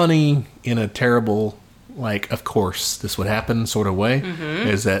was funny in a terrible, like, of course this would happen sort of way,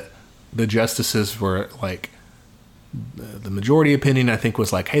 is that the justices were like, the majority opinion, I think,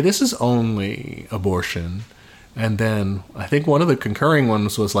 was like, hey, this is only abortion. And then I think one of the concurring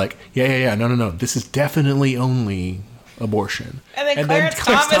ones was like, yeah, no, this is definitely only abortion. And then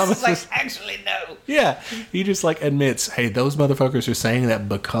Clarence Thomas was like, actually, no. Yeah, he just like admits, hey, those motherfuckers are saying that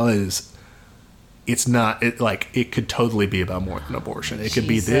because it's not it could totally be about more than abortion. It could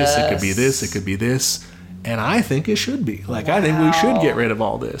be this, it could be this, it could be this, and I think it should be. Like, I think we should get rid of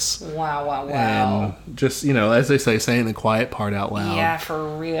all this. Wow. And just, as they say, saying the quiet part out loud. Yeah,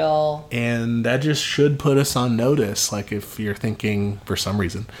 for real. And that just should put us on notice. Like, if you're thinking for some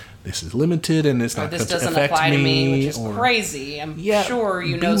reason this is limited and it's not going to affect me, this doesn't apply to me, which is crazy. I'm sure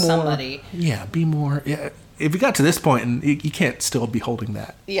you know somebody. Yeah, be more. Yeah, if you got to this point and you can't still be holding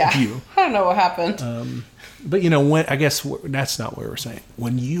that view. I don't know what happened. But I guess that's not what we're saying.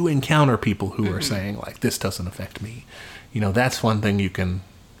 When you encounter people who are saying like, this doesn't affect me, that's one thing you can.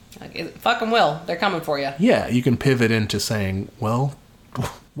 Like, it fucking will. They're coming for you. Yeah, you can pivot into saying, well,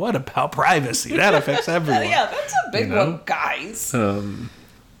 what about privacy? That affects everyone. Yeah, that's a big one, guys.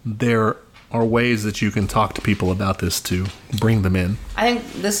 There are ways that you can talk to people about this to bring them in. I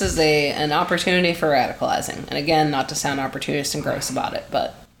think this is an opportunity for radicalizing. And again, not to sound opportunist and gross about it,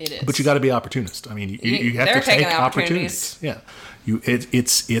 but it is. But you got to be opportunist. I mean, you have to take opportunities. Yeah,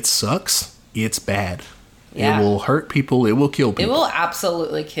 it sucks. It's bad. Yeah. It will hurt people. It will kill people. It will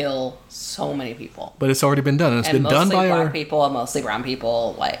absolutely kill so many people. But it's already been done. It's been done by black people, and mostly brown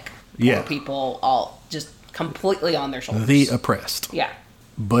people, like poor people, all just completely on their shoulders. The oppressed. Yeah.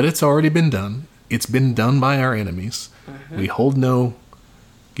 But it's already been done. It's been done by our enemies. Mm-hmm. We hold no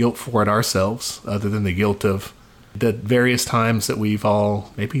guilt for it ourselves, other than the guilt of the various times that we've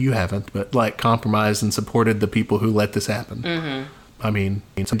all, maybe you haven't, but like compromised and supported the people who let this happen. Mm-hmm. I mean,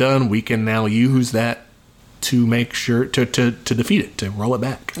 it's done. We can now use that to make sure to defeat it, to roll it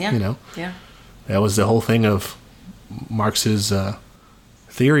back. Yeah. Yeah. That was the whole thing of Marx's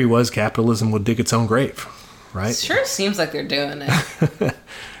theory was capitalism would dig its own grave. Right? It sure seems like they're doing it.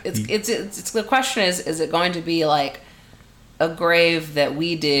 It's the question is it going to be like a grave that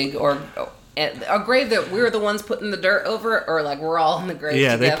we dig, or a grave that we're the ones putting the dirt over, or like we're all in the grave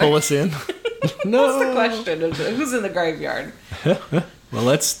together? They pull us in. No. That's the question. Who's in the graveyard? Well,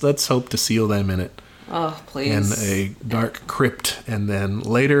 let's hope to seal them in it. Oh, please. In a dark crypt, and then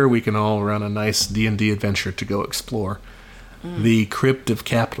later we can all run a nice D&D adventure to go explore. The crypt of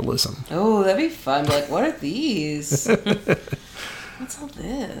capitalism. Oh, that'd be fun. Like, what are these? What's all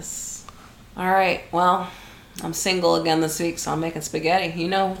this? All right. Well, I'm single again this week, so I'm making spaghetti. You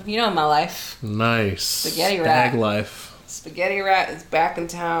know my life. Nice. Spaghetti Stag rat. life. Spaghetti rat is back in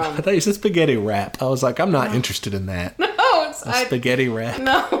town. I thought you said spaghetti wrap. I was like, I'm not interested in that. No, it's spaghetti wrap.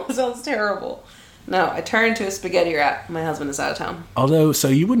 No, it sounds terrible. No, I turned to a spaghetti wrap. My husband is out of town. Although, so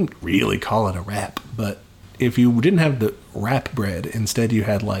you wouldn't really call it a wrap, but if you didn't have the wrap bread, instead you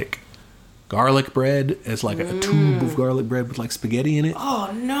had like garlic bread as like a tube of garlic bread with like spaghetti in it.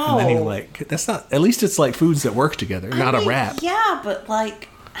 Oh no! And then you that's not. At least it's like foods that work together, not a wrap. Yeah, but like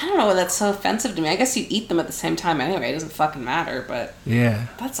I don't know why that's so offensive to me. I guess you eat them at the same time anyway. It doesn't fucking matter. But yeah,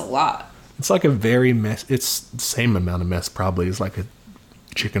 that's a lot. It's like a very mess. It's the same amount of mess probably as like a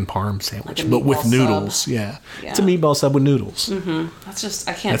chicken parm sandwich, like but with noodles. Sub. Yeah, it's a meatball sub with noodles. Mm-hmm. That's just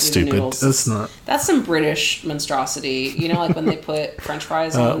I can't. That's do stupid. The noodles. That's not. That's some British monstrosity. You know, like when they put French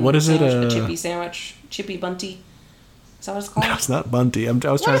fries on what is sandwich, it? A chippy sandwich, chippy bunty. Is that what it's called? No, it's not bunty. I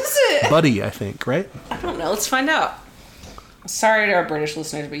was trying. What is it? Buddy, I think. Right? I don't know. Let's find out. Sorry to our British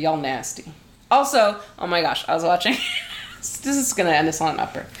listeners, but y'all nasty. Also, oh my gosh, I was watching. This is gonna end us on an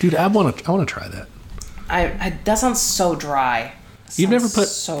upper. Dude, I want to try that. That sounds so dry. You've never put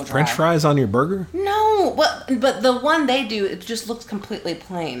French fries on your burger? No, but the one they do, it just looks completely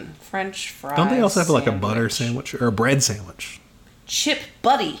plain. French fries. Don't they also have like a butter sandwich or a bread sandwich? Chip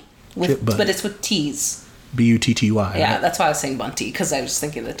Buddy, but it's with T's. Butty. Yeah, that's why I was saying bunty, because I was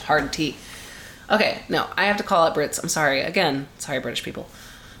thinking the hard T. Okay, no, I have to call out Brits. I'm sorry. Again, sorry, British people.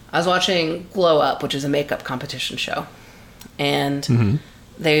 I was watching Glow Up, which is a makeup competition show. And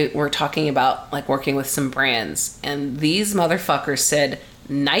they were talking about like working with some brands. And these motherfuckers said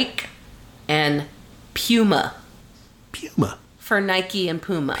Nike and Puma. Puma. For Nike and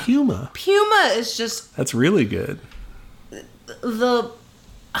Puma. Puma. Puma is just... That's really good. The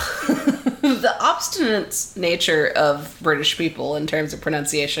obstinate nature of British people in terms of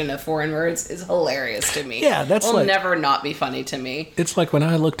pronunciation of foreign words is hilarious to me. Yeah, that's will never not be funny to me. It's like when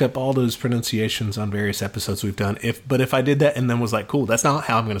I looked up all those pronunciations on various episodes we've done. But if I did that and then was like, cool, that's not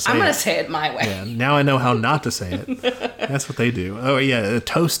how I'm going to say it. I'm going to say it my way. Yeah, now I know how not to say it. That's what they do. Oh yeah, a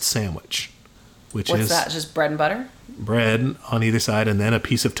toast sandwich, What's that? Just bread and butter? Bread on either side and then a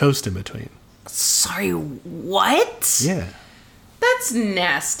piece of toast in between. Sorry, what? Yeah. That's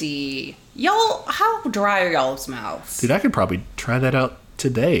nasty. Y'all, how dry are y'all's mouths? Dude, I could probably try that out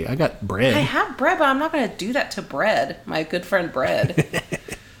today. I got bread. I have bread, but I'm not going to do that to bread. My good friend Bread.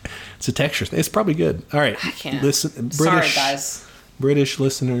 It's a texture thing. It's probably good. All right. I can't. Listen, Sorry, guys. British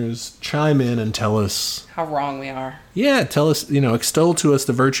listeners, chime in and tell us how wrong we are. Yeah, tell us, extol to us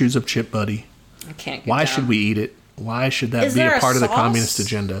the virtues of Chip Buddy. I can't get Why down. should we eat it? Why should that be a part of the communist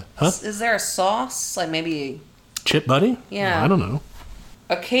agenda? Huh? Is there a sauce? Like maybe Chip Buddy? Yeah. I don't know.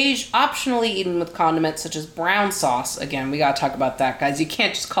 Optionally eaten with condiments such as brown sauce. Again, we gotta talk about that, guys. You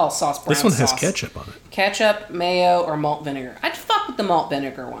can't just call sauce brown sauce. This one has ketchup on it. Ketchup, mayo, or malt vinegar. I'd fuck with the malt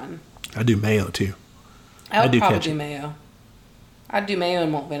vinegar one. I do mayo too. I would probably ketchup. do mayo. I'd do mayo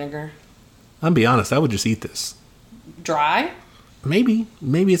and malt vinegar. I'll be honest, I would just eat this. Dry? Maybe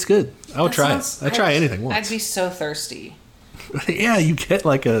it's good. I would try it. I'd try anything once. I'd be so thirsty. Yeah, you get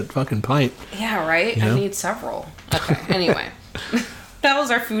like a fucking pint. Yeah, right? You know? I need several. Okay, anyway. That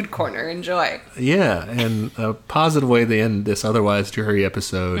was our food corner. Enjoy. Yeah, and a positive way to end this otherwise dreary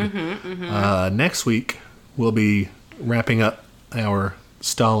episode. Next week, we'll be wrapping up our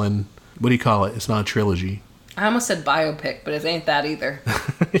Stalin, what do you call it? It's not a trilogy. I almost said biopic, but it ain't that either.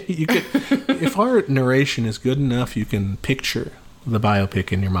 You could, if our narration is good enough, you can picture the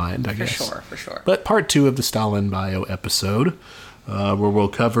biopic in your mind, I guess. For sure. But part 2 of the Stalin bio episode, where we'll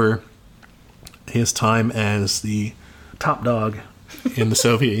cover his time as the top dog in the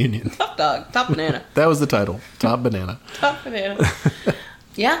Soviet Union. Top dog. Top banana. That was the title. Top banana. Top banana.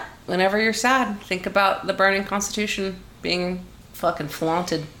 Yeah, whenever you're sad, think about the burning Constitution being fucking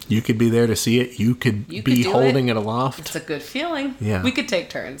flaunted. You could be there to see it. You could be holding it aloft. It's a good feeling. Yeah. We could take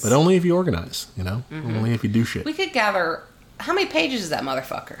turns. But only if you organize, Only if you do shit. We could gather... How many pages is that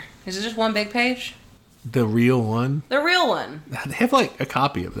motherfucker? Is it just one big page? The real one? The real one. They have like a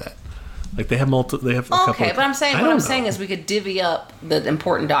copy of that. Like they have they have a couple. Okay, but I'm saying I what I'm don't know. saying is we could divvy up the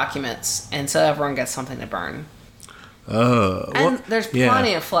important documents, and so everyone gets something to burn. And there's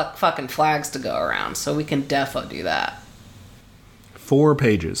plenty of fucking flags to go around, so we can defo do that. 4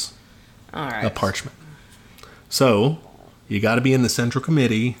 pages. All right. Of parchment. So you got to be in the Central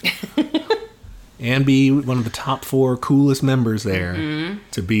Committee and be one of the top 4 coolest members there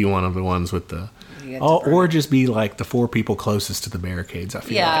to be one of the ones with the. Or just be like the 4 people closest to the barricades. I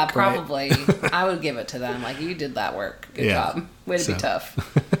feel yeah, like, right? probably. I would give it to them. Like, you did that work. Good job. Way to be tough.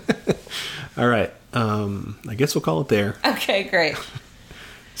 All right. I guess we'll call it there. Okay, great.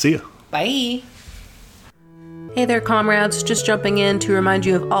 See ya. Bye. Hey there, comrades. Just jumping in to remind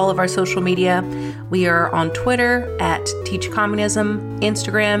you of all of our social media. We are on Twitter at Teach Communism,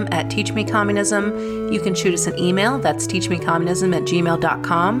 Instagram at Teach Me Communism. You can shoot us an email. That's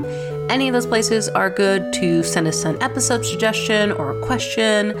teachmecommunism@gmail.com. Any of those places are good to send us an episode suggestion or a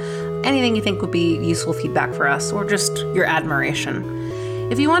question, anything you think would be useful feedback for us, or just your admiration.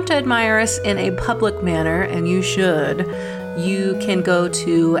 If you want to admire us in a public manner, and you should, you can go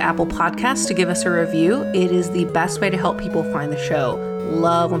to Apple Podcasts to give us a review. It is the best way to help people find the show.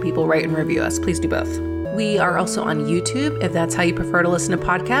 Love when people rate and review us. Please do both. We are also on YouTube, if that's how you prefer to listen to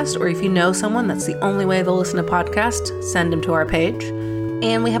podcasts, or if you know someone that's the only way they'll listen to podcasts, send them to our page.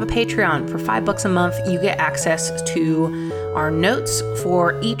 And we have a Patreon. For $5 a month, you get access to our notes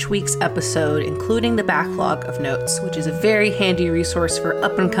for each week's episode, including the backlog of notes, which is a very handy resource for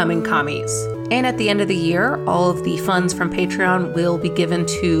up-and-coming commies. And at the end of the year, all of the funds from Patreon will be given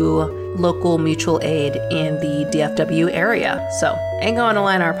to local mutual aid in the DFW area. So, ain't going to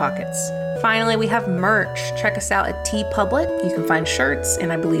line our pockets. Finally, we have merch. Check us out at TeePublic. You can find shirts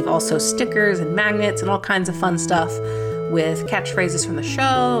and I believe also stickers and magnets and all kinds of fun stuff with catchphrases from the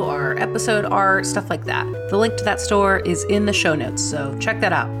show or episode art, stuff like that. The link to that store is in the show notes, so check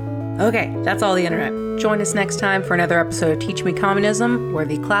that out. Okay, that's all the internet. Join us next time for another episode of Teach Me Communism, where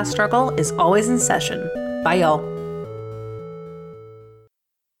the class struggle is always in session. Bye, y'all.